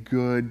a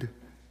good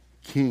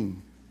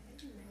king.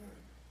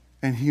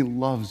 And he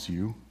loves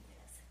you.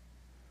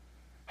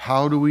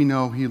 How do we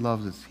know he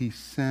loves us? He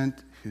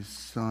sent his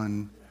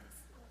son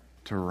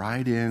to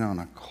ride in on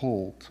a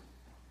colt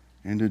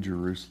into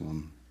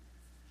Jerusalem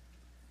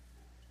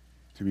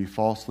to be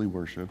falsely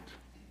worshipped,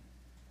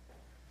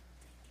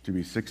 to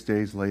be 6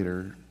 days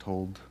later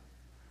told,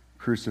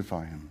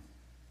 crucify him.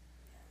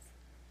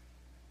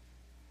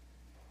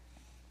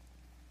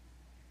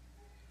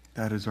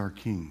 That is our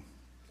king.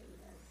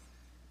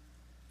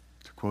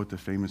 To quote the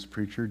famous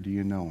preacher, do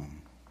you know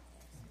him?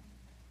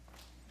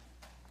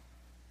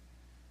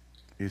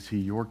 Is he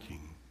your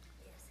king?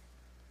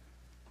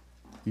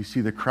 You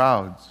see, the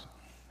crowds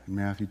in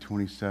Matthew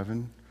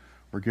 27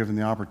 were given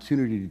the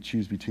opportunity to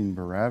choose between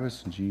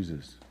Barabbas and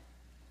Jesus.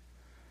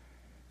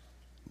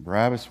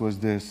 Barabbas was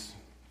this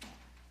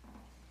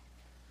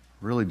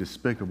really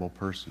despicable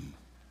person.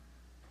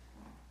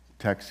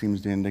 Text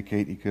seems to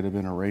indicate he could have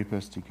been a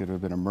rapist, he could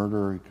have been a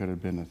murderer, he could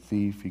have been a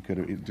thief, he could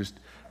have just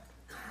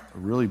a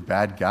really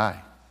bad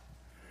guy.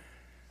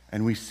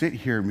 And we sit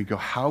here and we go,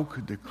 how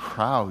could the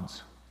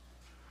crowds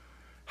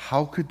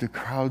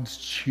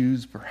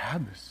choose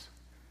Barabbas?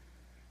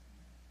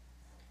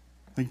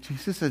 Like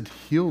Jesus had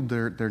healed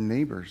their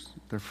neighbors,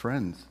 their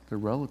friends, their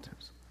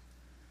relatives.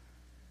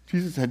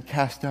 Jesus had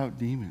cast out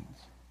demons.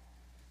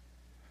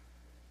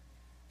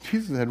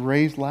 Jesus had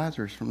raised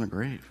Lazarus from the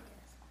grave.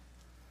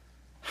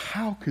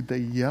 How could they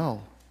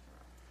yell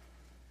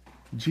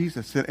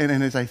Jesus?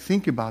 And as I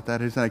think about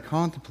that, as I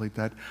contemplate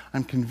that,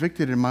 I'm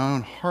convicted in my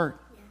own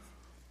heart.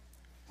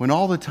 When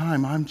all the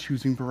time I'm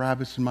choosing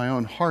Barabbas in my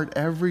own heart,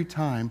 every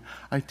time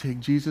I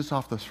take Jesus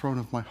off the throne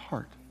of my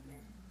heart.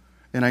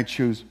 And I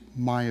choose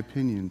my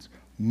opinions,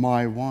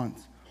 my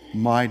wants,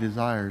 my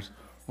desires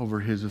over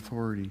his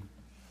authority,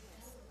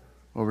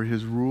 over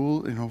his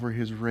rule, and over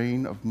his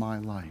reign of my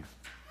life.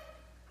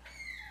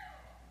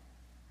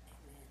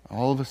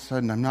 All of a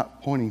sudden, I'm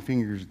not pointing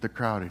fingers at the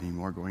crowd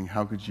anymore, going,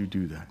 how could you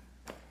do that?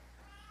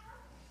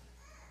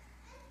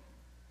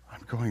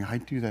 I'm going, I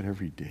do that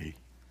every day.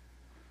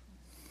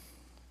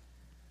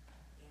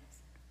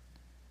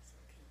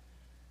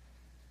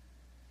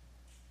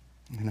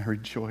 And I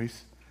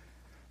rejoice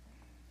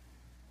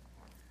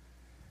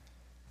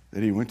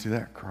that he went to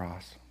that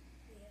cross.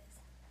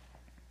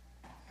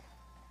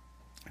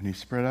 And he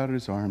spread out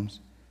his arms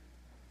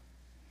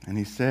and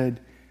he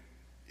said,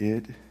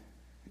 it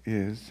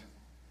is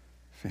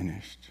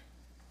finished.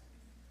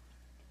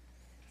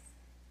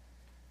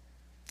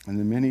 And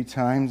the many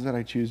times that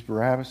I choose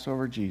Barabbas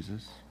over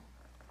Jesus,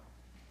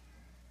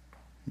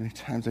 many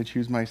times I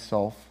choose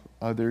myself,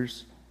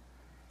 others,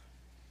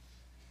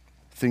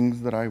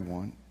 things that I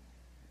want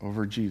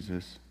over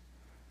Jesus,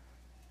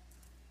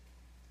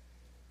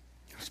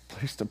 it was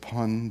placed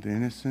upon the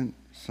innocent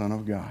Son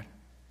of God.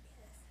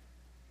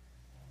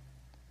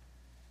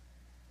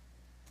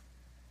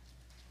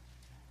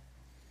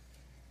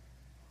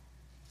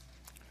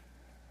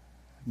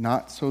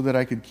 Not so that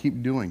I could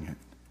keep doing it,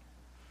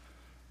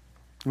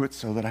 but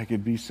so that I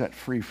could be set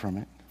free from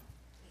it,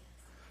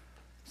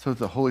 so that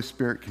the Holy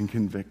Spirit can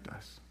convict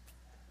us.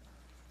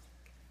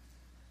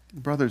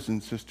 Brothers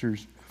and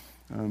sisters,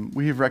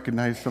 we have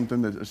recognized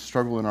something that's a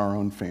struggle in our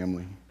own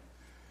family.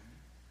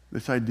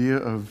 This idea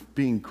of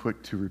being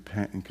quick to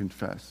repent and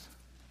confess.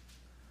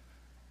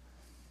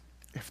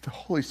 If the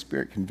Holy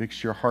Spirit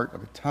convicts your heart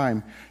of a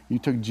time you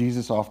took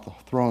Jesus off the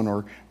throne,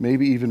 or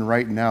maybe even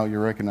right now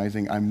you're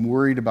recognizing, I'm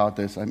worried about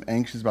this, I'm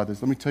anxious about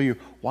this. Let me tell you,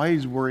 why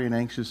is worry and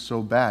anxious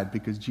so bad?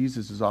 Because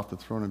Jesus is off the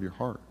throne of your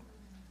heart.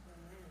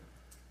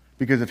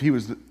 Because if he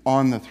was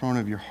on the throne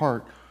of your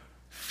heart,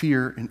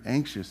 fear and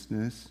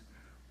anxiousness,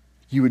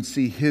 you would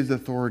see his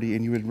authority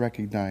and you would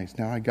recognize.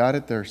 Now, I got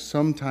it. There are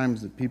some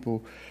times that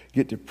people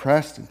get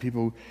depressed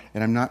and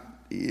I'm not,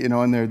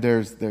 and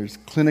there's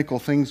clinical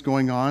things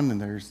going on and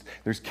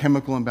there's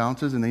chemical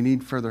imbalances and they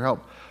need further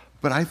help.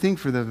 But I think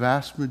for the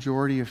vast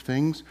majority of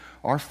things,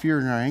 our fear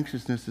and our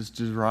anxiousness is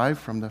derived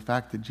from the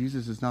fact that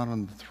Jesus is not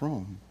on the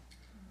throne.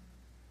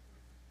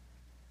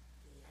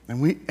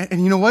 And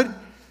you know what?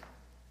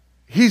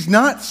 He's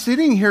not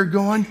sitting here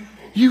going,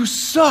 you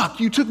suck,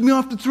 you took me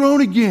off the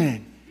throne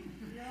again.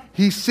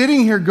 He's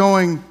sitting here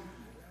going,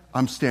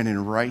 I'm standing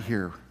right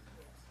here.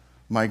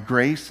 My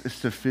grace is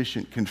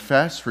sufficient.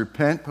 Confess,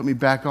 repent, put me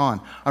back on.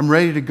 I'm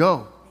ready to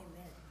go.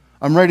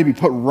 I'm ready to be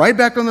put right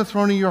back on the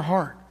throne of your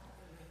heart.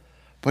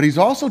 But he's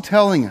also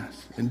telling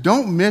us, and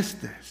don't miss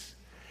this,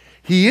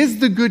 he is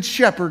the good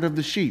shepherd of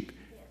the sheep.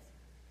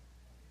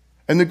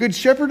 And the good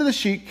shepherd of the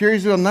sheep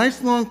carries a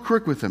nice long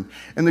crook with him.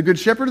 And the good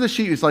shepherd of the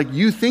sheep is like,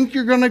 you think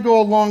you're going to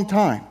go a long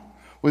time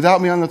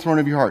without me on the throne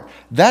of your heart.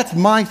 That's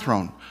my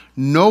throne.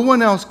 No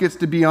one else gets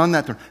to be on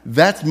that throne.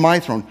 That's my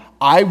throne.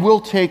 I will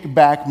take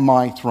back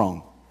my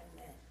throne.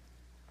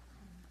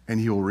 And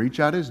he will reach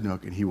out his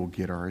nook and he will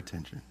get our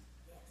attention.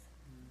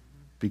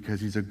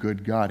 Because he's a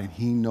good God and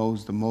he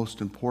knows the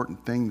most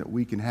important thing that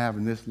we can have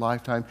in this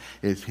lifetime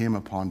is him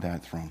upon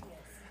that throne.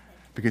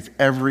 Because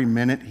every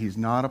minute he's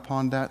not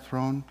upon that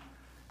throne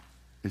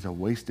is a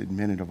wasted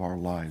minute of our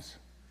lives.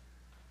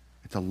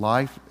 It's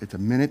a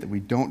minute that we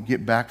don't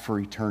get back for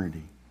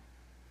eternity.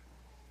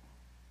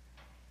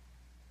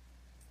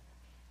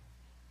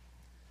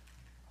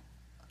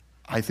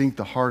 I think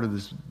the heart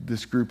of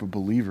this group of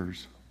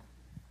believers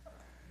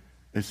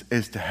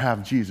is to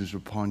have Jesus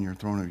upon your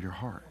throne of your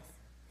heart.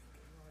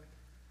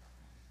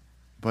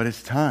 But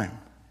it's time.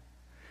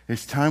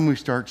 It's time we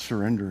start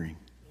surrendering.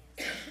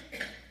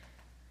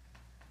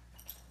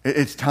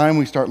 It's time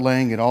we start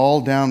laying it all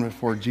down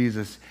before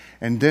Jesus.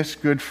 And this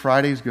Good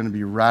Friday is going to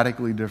be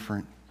radically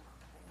different.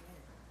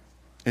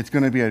 It's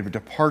going to be a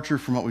departure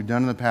from what we've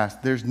done in the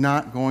past. There's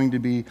not going to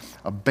be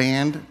a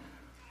band.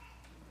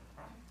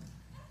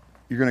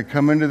 You're going to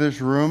come into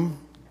this room.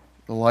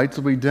 The lights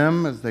will be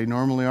dim as they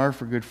normally are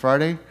for Good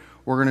Friday.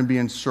 We're going to be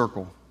in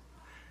circle.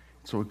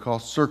 It's what we call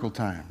circle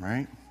time,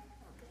 right?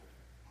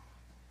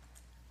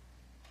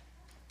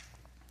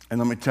 And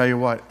let me tell you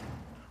what.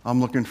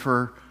 I'm looking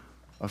for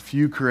a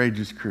few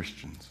courageous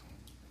Christians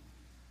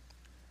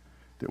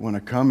that want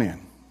to come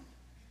in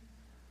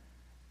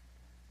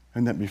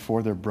and that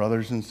before their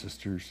brothers and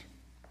sisters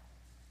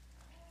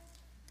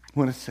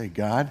want to say,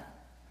 God,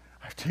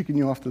 I've taken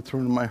you off the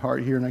throne of my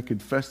heart here and I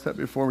confess that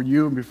before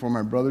you and before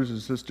my brothers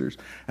and sisters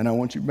and I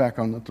want you back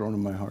on the throne of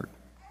my heart.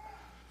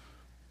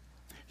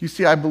 You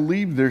see, I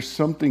believe there's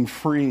something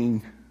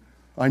freeing.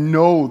 I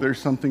know there's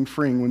something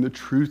freeing when the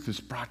truth is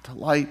brought to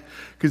light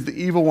because the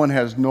evil one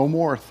has no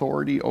more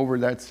authority over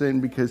that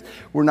sin because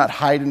we're not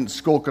hiding,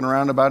 skulking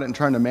around about it and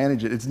trying to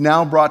manage it. It's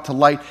now brought to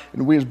light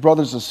and we as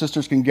brothers and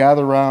sisters can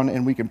gather around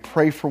and we can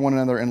pray for one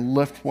another and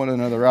lift one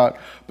another out.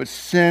 But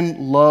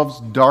sin loves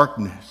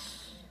darkness.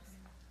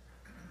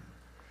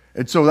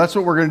 And so that's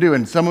what we're going to do.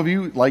 And some of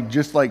you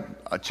just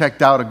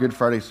checked out a Good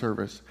Friday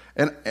service.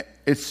 And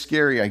it's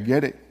scary, I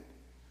get it.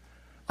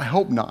 I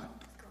hope not.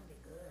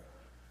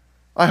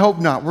 I hope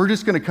not. We're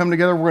just going to come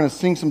together. We're going to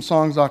sing some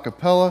songs a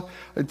cappella.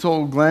 I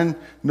told Glenn,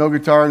 no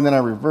guitar, and then I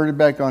reverted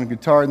back on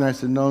guitar, and then I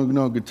said,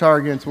 no guitar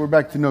again, so we're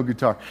back to no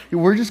guitar.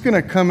 We're just going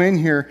to come in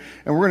here,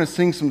 and we're going to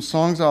sing some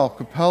songs a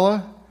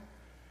cappella.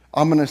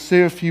 I'm going to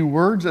say a few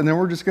words, and then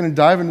we're just going to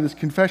dive into this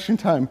confession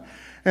time.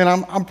 And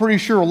I'm pretty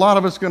sure a lot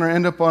of us are going to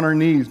end up on our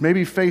knees,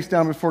 maybe face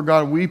down before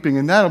God weeping,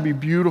 and that'll be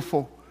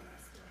beautiful.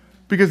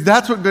 Because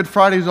that's what Good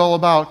Friday is all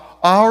about.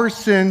 Our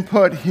sin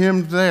put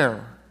him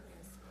there.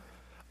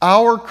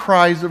 Our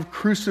cries of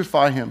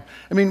crucify him.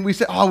 I mean, we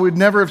say, we'd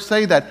never have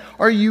said that.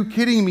 Are you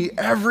kidding me?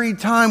 Every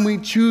time we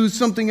choose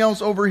something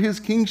else over his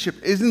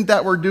kingship, isn't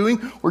that what we're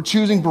doing? We're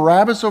choosing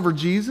Barabbas over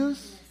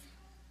Jesus?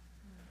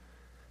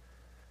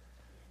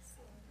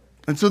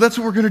 And so that's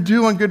what we're going to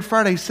do on Good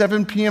Friday,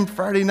 7 p.m.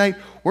 Friday night.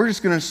 We're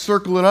just going to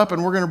circle it up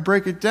and we're going to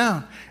break it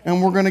down.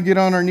 And we're going to get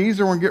on our knees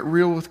and we're going to get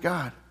real with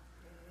God.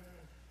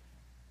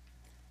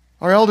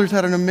 Our elders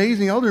had an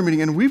amazing elder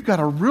meeting and we've got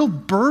a real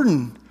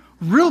burden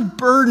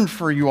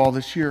for you all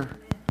this year.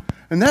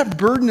 And that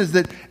burden is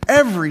that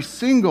every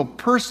single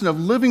person of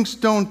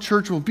Livingstone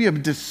Church will be a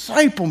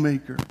disciple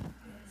maker.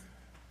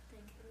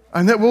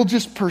 And that we'll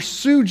just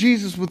pursue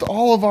Jesus with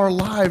all of our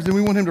lives and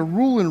we want him to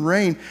rule and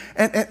reign.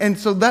 And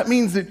so that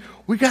means that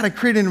we got to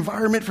create an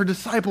environment for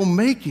disciple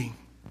making.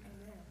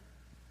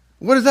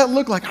 What does that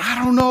look like?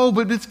 I don't know,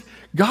 but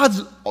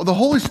the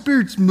Holy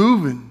Spirit's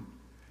moving.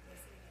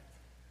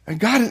 And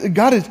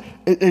God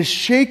is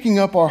shaking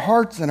up our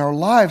hearts and our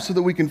lives so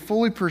that we can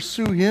fully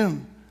pursue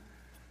him.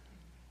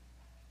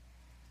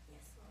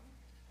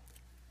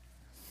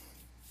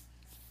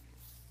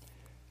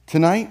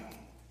 Tonight,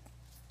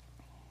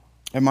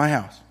 at my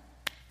house,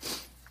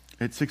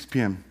 at 6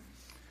 p.m.,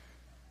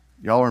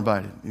 y'all are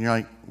invited. And you're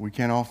like, we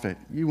can't all fit.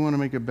 You want to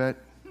make a bet?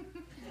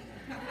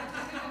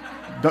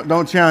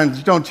 Don't challenge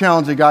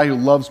the guy who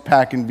loves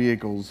packing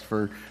vehicles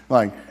for,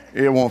 like,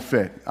 it won't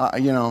fit.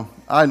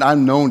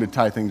 I'm known to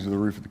tie things to the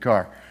roof of the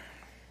car.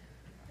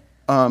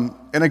 And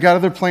I got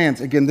other plans.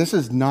 Again, this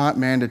is not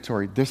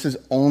mandatory. This is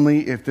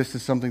only if this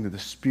is something that the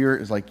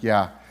Spirit is like,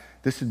 yeah,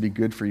 this would be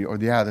good for you, or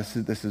yeah, this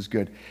is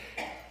good.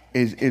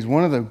 Is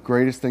one of the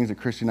greatest things that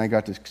Christy and I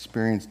got to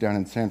experience down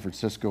in San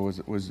Francisco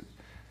was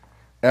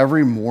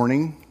every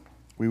morning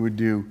we would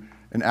do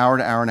an hour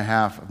to hour and a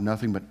half of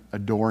nothing but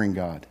adoring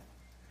God.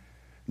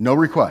 No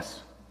requests,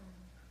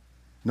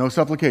 no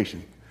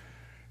supplication,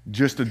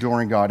 just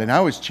adoring God. And I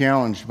was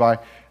challenged by,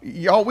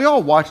 we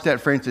all watched that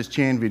Francis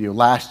Chan video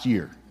last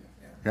year.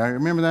 Yeah,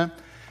 remember that?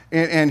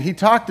 And he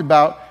talked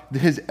about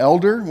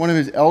one of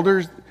his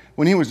elders,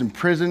 when he was in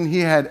prison, he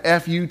had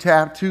FU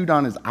tattooed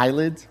on his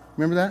eyelids.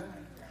 Remember that?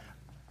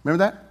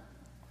 Remember that?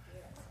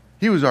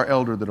 He was our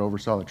elder that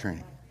oversaw the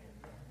training.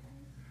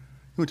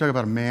 We talk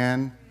about a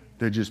man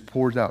that just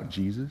pours out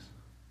Jesus.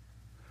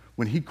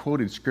 When he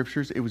quoted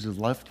scriptures, it was as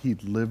if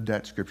he'd lived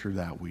that scripture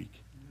that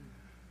week.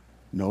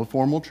 No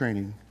formal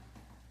training.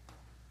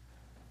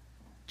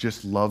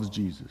 Just loves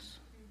Jesus.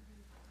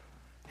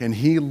 And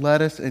he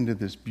led us into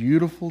this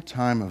beautiful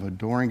time of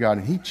adoring God.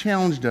 And he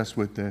challenged us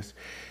with this.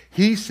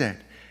 He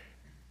said,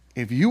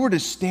 if you were to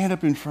stand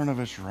up in front of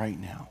us right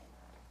now,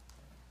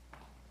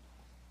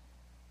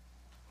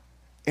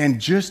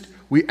 and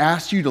we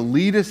asked you to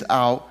lead us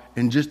out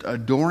in just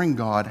adoring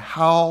God,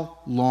 how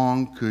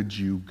long could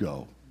you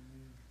go?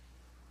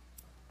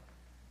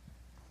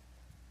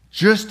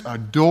 Just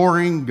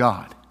adoring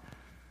God.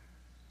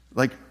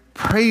 Like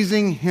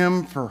praising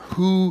Him for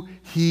who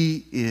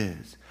He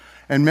is.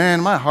 And man,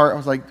 my heart, I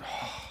was like,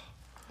 oh.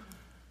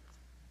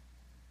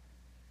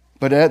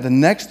 But at the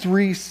next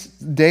 3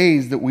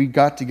 days that we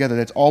got together,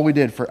 that's all we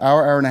did for an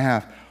hour and a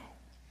half,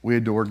 we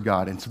adored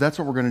God. And so that's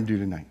what we're going to do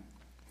tonight.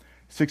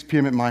 6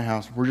 p.m. at my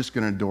house, we're just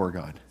going to adore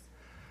God.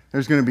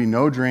 There's going to be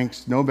no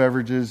drinks, no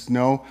beverages,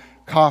 no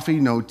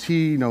coffee, no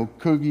tea, no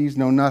cookies,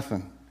 no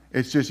nothing.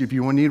 It's just if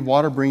you need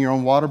water, bring your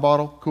own water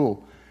bottle,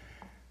 cool.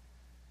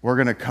 We're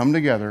going to come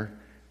together,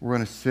 we're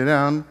going to sit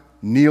down,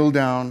 kneel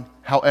down,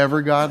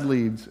 however God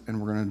leads, and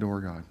we're going to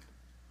adore God.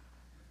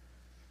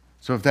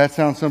 So if that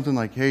sounds something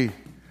like, hey,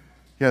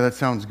 yeah, that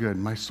sounds good.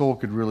 My soul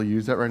could really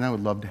use that right now. I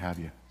would love to have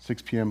you.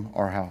 6 p.m.,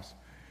 our house.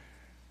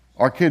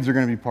 Our kids are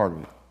going to be part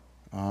of it.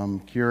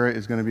 Kira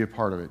is going to be a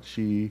part of it.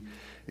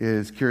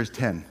 Kira's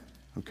 10,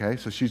 okay?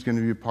 So she's going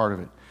to be a part of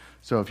it.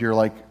 So if you're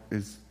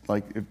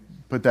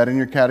put that in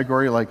your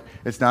category, like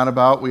it's not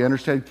about, we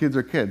understand kids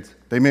are kids.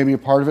 They may be a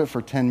part of it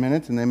for 10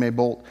 minutes and they may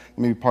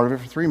be part of it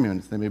for 3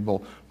 minutes. They may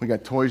bolt. We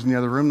got toys in the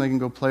other room, they can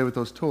go play with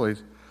those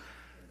toys.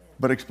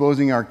 But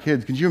exposing our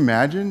kids, could you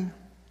imagine?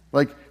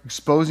 Like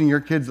exposing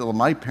your kids,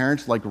 my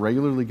parents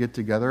regularly get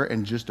together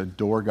and just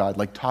adore God,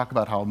 talk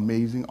about how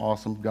amazing,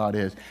 awesome God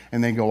is.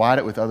 And they go at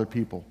it with other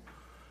people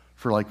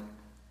for a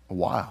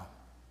while.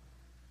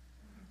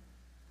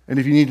 And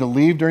if you need to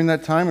leave during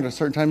that time, at a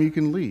certain time you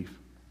can leave.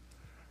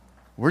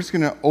 We're just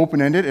going to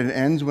open-end it, and it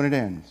ends when it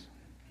ends.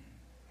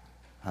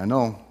 I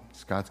know,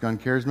 Scott's gone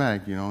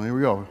charismatic, here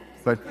we go.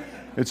 But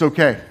it's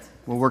okay.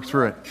 We'll work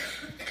through it.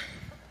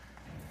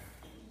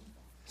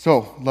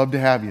 So, love to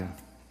have you.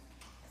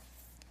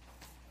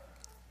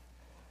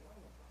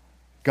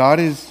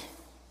 God is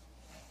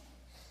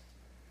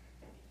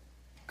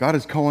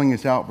calling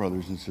us out,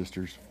 brothers and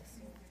sisters.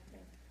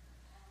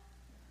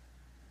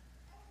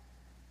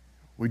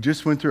 We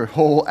just went through a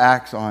whole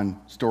Acts on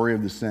story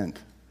of the sent.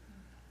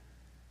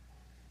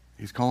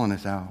 He's calling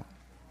us out.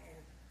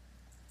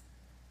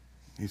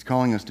 He's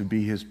calling us to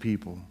be His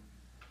people.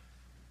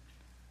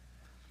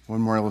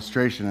 One more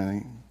illustration, I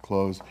think,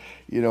 close.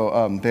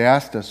 They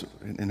asked us,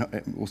 and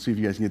we'll see if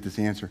you guys can get this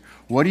answer.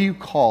 What do you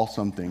call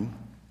something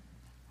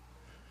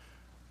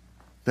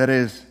that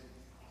is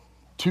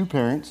 2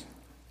 parents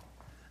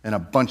and a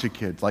bunch of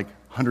kids, like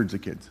hundreds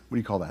of kids? What do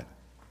you call that?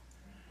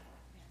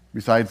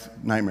 Besides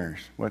nightmares.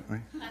 What?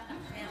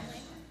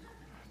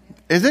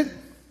 Is it?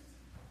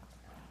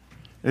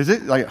 Is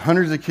it like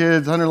hundreds of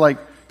kids,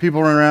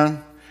 people running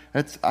around?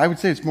 I would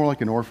say it's more like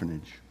an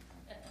orphanage.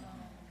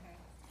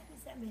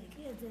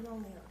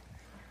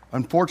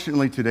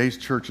 Unfortunately, today's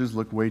churches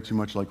look way too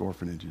much like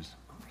orphanages.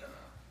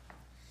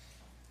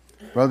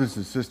 Brothers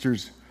and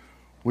sisters,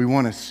 we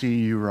want to see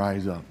you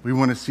rise up. We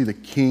want to see the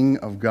King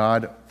of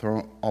God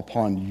thrown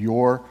upon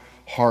your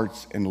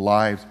hearts and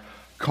lives,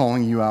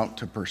 calling you out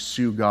to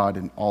pursue God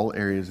in all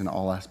areas and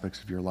all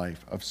aspects of your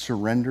life, of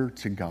surrender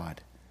to God.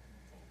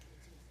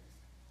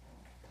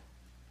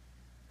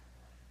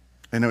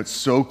 I know it's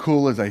so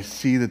cool as I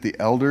see that the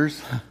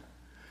elders,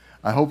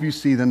 I hope you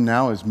see them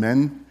now as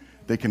men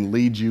that can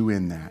lead you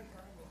in that.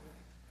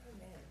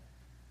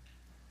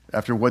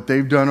 After what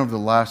they've done over the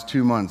last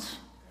 2 months,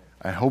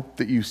 I hope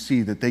that you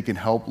see that they can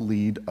help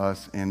lead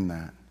us in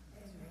that.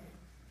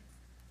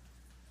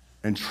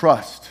 And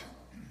trust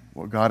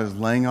what God is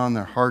laying on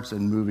their hearts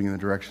and moving in the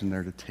direction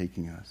they're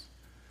taking us.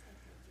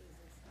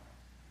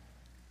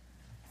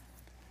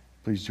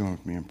 Please join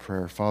with me in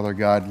prayer. Father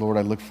God, Lord,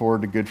 I look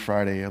forward to Good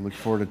Friday. I look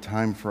forward to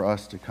time for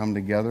us to come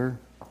together.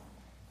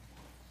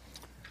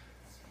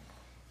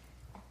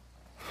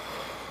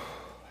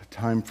 A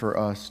time for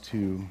us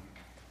to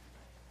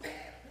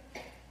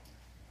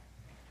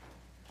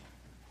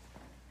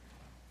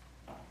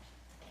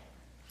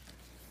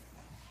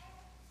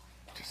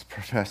just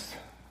profess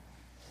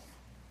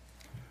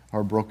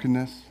our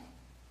brokenness,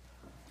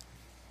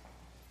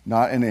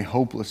 not in a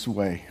hopeless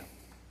way,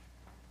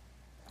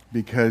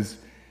 because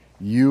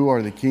you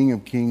are the King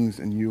of Kings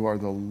and you are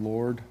the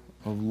Lord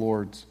of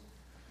Lords.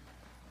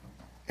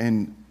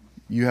 And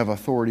you have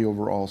authority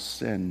over all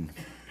sin.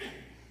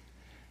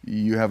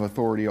 You have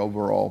authority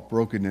over all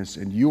brokenness.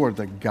 And you are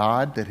the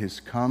God that has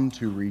come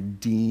to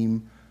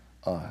redeem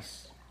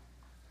us.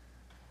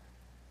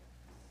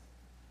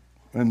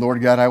 And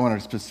Lord God, I want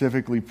to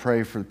specifically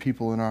pray for the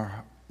people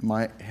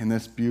in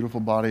this beautiful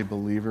body of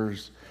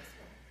believers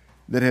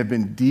that have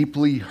been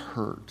deeply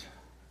hurt.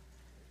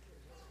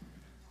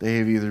 They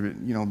have either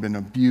been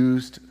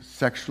abused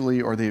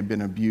sexually, or they have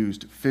been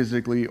abused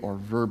physically or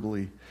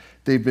verbally.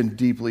 They've been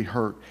deeply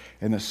hurt.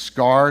 And the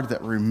scar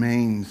that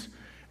remains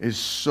is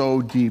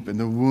so deep, and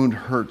the wound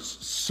hurts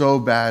so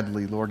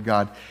badly, Lord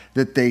God,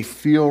 that they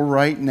feel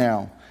right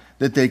now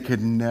that they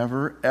could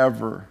never,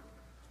 ever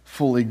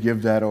fully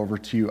give that over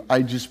to you.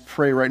 I just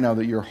pray right now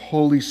that your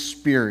Holy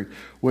Spirit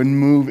would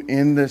move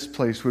in this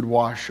place, would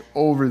wash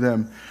over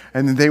them,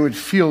 and that they would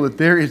feel that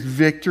there is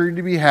victory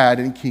to be had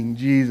in King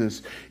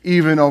Jesus,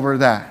 even over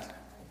that.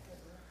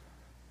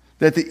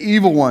 That the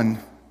evil one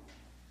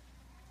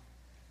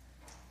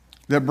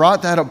that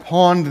brought that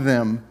upon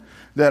them,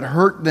 that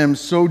hurt them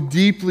so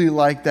deeply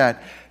like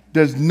that,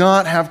 does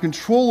not have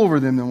control over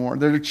them anymore.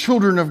 They're the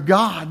children of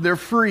God. They're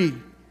free.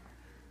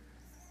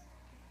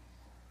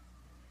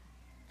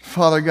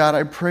 Father God,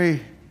 I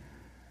pray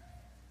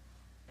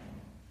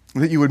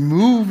that you would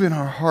move in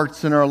our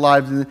hearts and our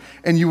lives,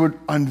 and you would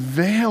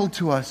unveil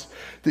to us,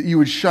 that you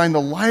would shine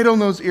the light on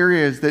those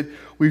areas that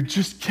we've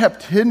just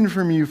kept hidden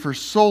from you for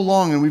so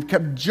long, and we've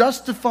kept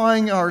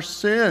justifying our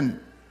sin.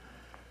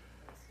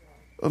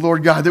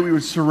 Lord God, that we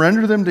would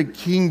surrender them to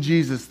King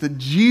Jesus, that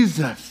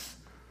Jesus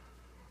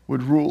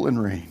would rule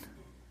and reign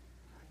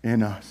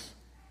in us.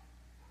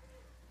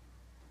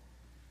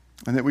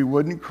 And that we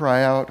wouldn't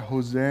cry out,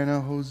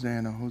 Hosanna,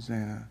 Hosanna,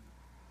 Hosanna.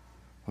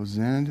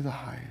 Hosanna to the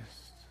highest.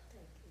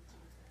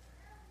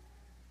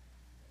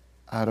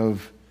 Out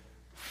of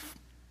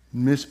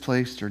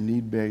misplaced or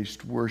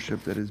need-based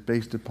worship that is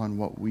based upon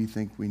what we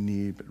think we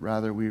need, but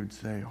rather we would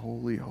say,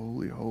 holy,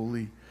 holy,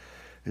 holy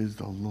is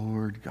the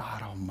Lord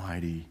God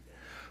Almighty,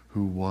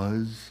 who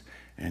was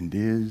and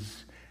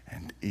is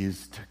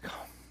to come.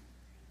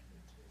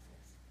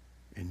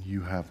 And you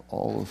have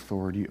all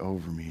authority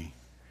over me.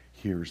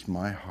 Here's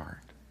my heart.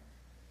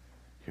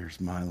 Here's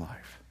my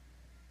life,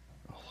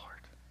 oh Lord.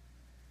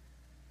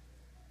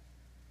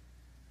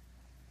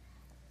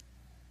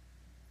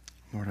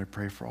 Lord, I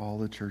pray for all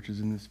the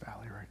churches in this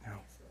valley right now.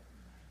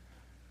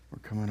 We're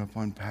coming up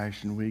on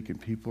Passion Week, and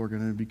people are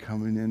going to be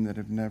coming in that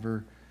have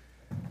never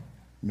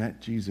met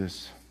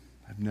Jesus,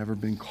 have never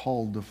been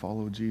called to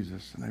follow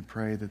Jesus. And I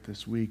pray that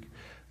this week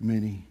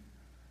many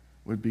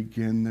would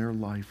begin their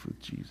life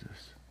with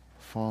Jesus,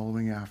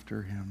 following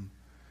after him,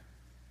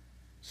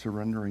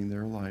 surrendering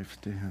their life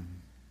to him.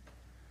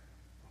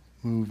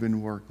 Move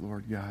and work,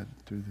 Lord God,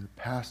 through the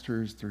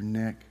pastors, through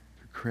Nick,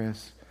 through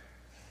Chris,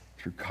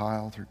 through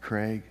Kyle, through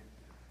Craig,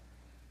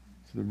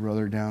 through the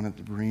brother down at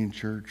the Berean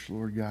Church,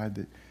 Lord God,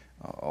 that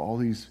all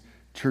these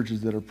churches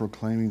that are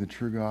proclaiming the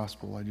true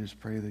gospel, I just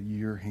pray that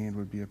your hand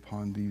would be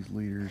upon these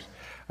leaders.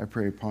 I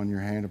pray upon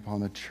your hand upon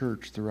the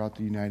church throughout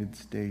the United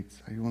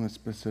States. I want to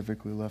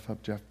specifically lift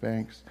up Jeff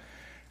Banks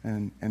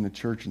and the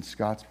church in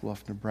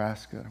Scottsbluff,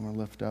 Nebraska. I want to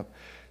lift up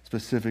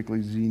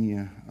specifically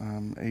Xenia,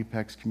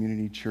 Apex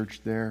Community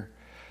Church there.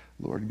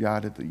 Lord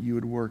God, that you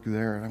would work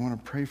there. And I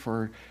want to pray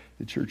for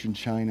the church in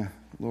China,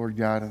 Lord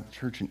God, and the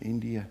church in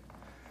India.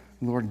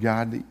 Lord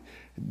God, that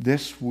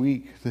this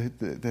week,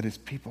 that as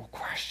people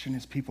question,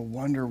 as people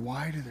wonder,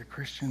 why do the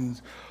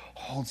Christians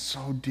hold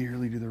so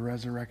dearly to the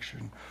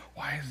resurrection?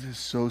 Why is this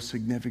so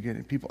significant?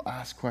 And people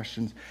ask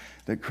questions,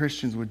 that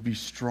Christians would be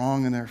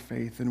strong in their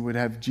faith and would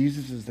have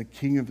Jesus as the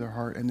king of their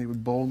heart, and they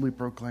would boldly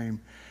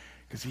proclaim,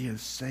 because he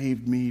has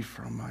saved me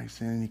from my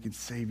sin, and he can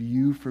save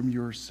you from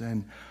your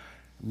sin.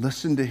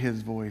 Listen to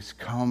his voice.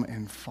 Come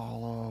and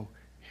follow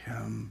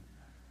him.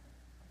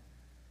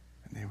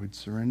 And they would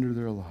surrender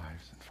their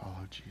lives and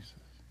follow Jesus.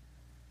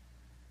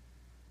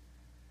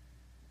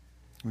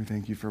 We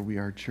thank you for We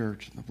Are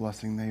Church and the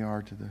blessing they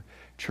are to the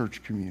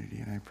church community.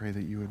 And I pray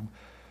that you would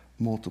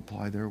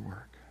multiply their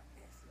work.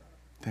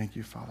 Thank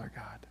you, Father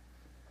God.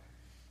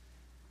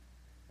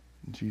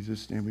 In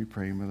Jesus' name we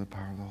pray, by the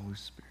power of the Holy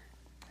Spirit.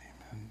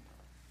 Amen.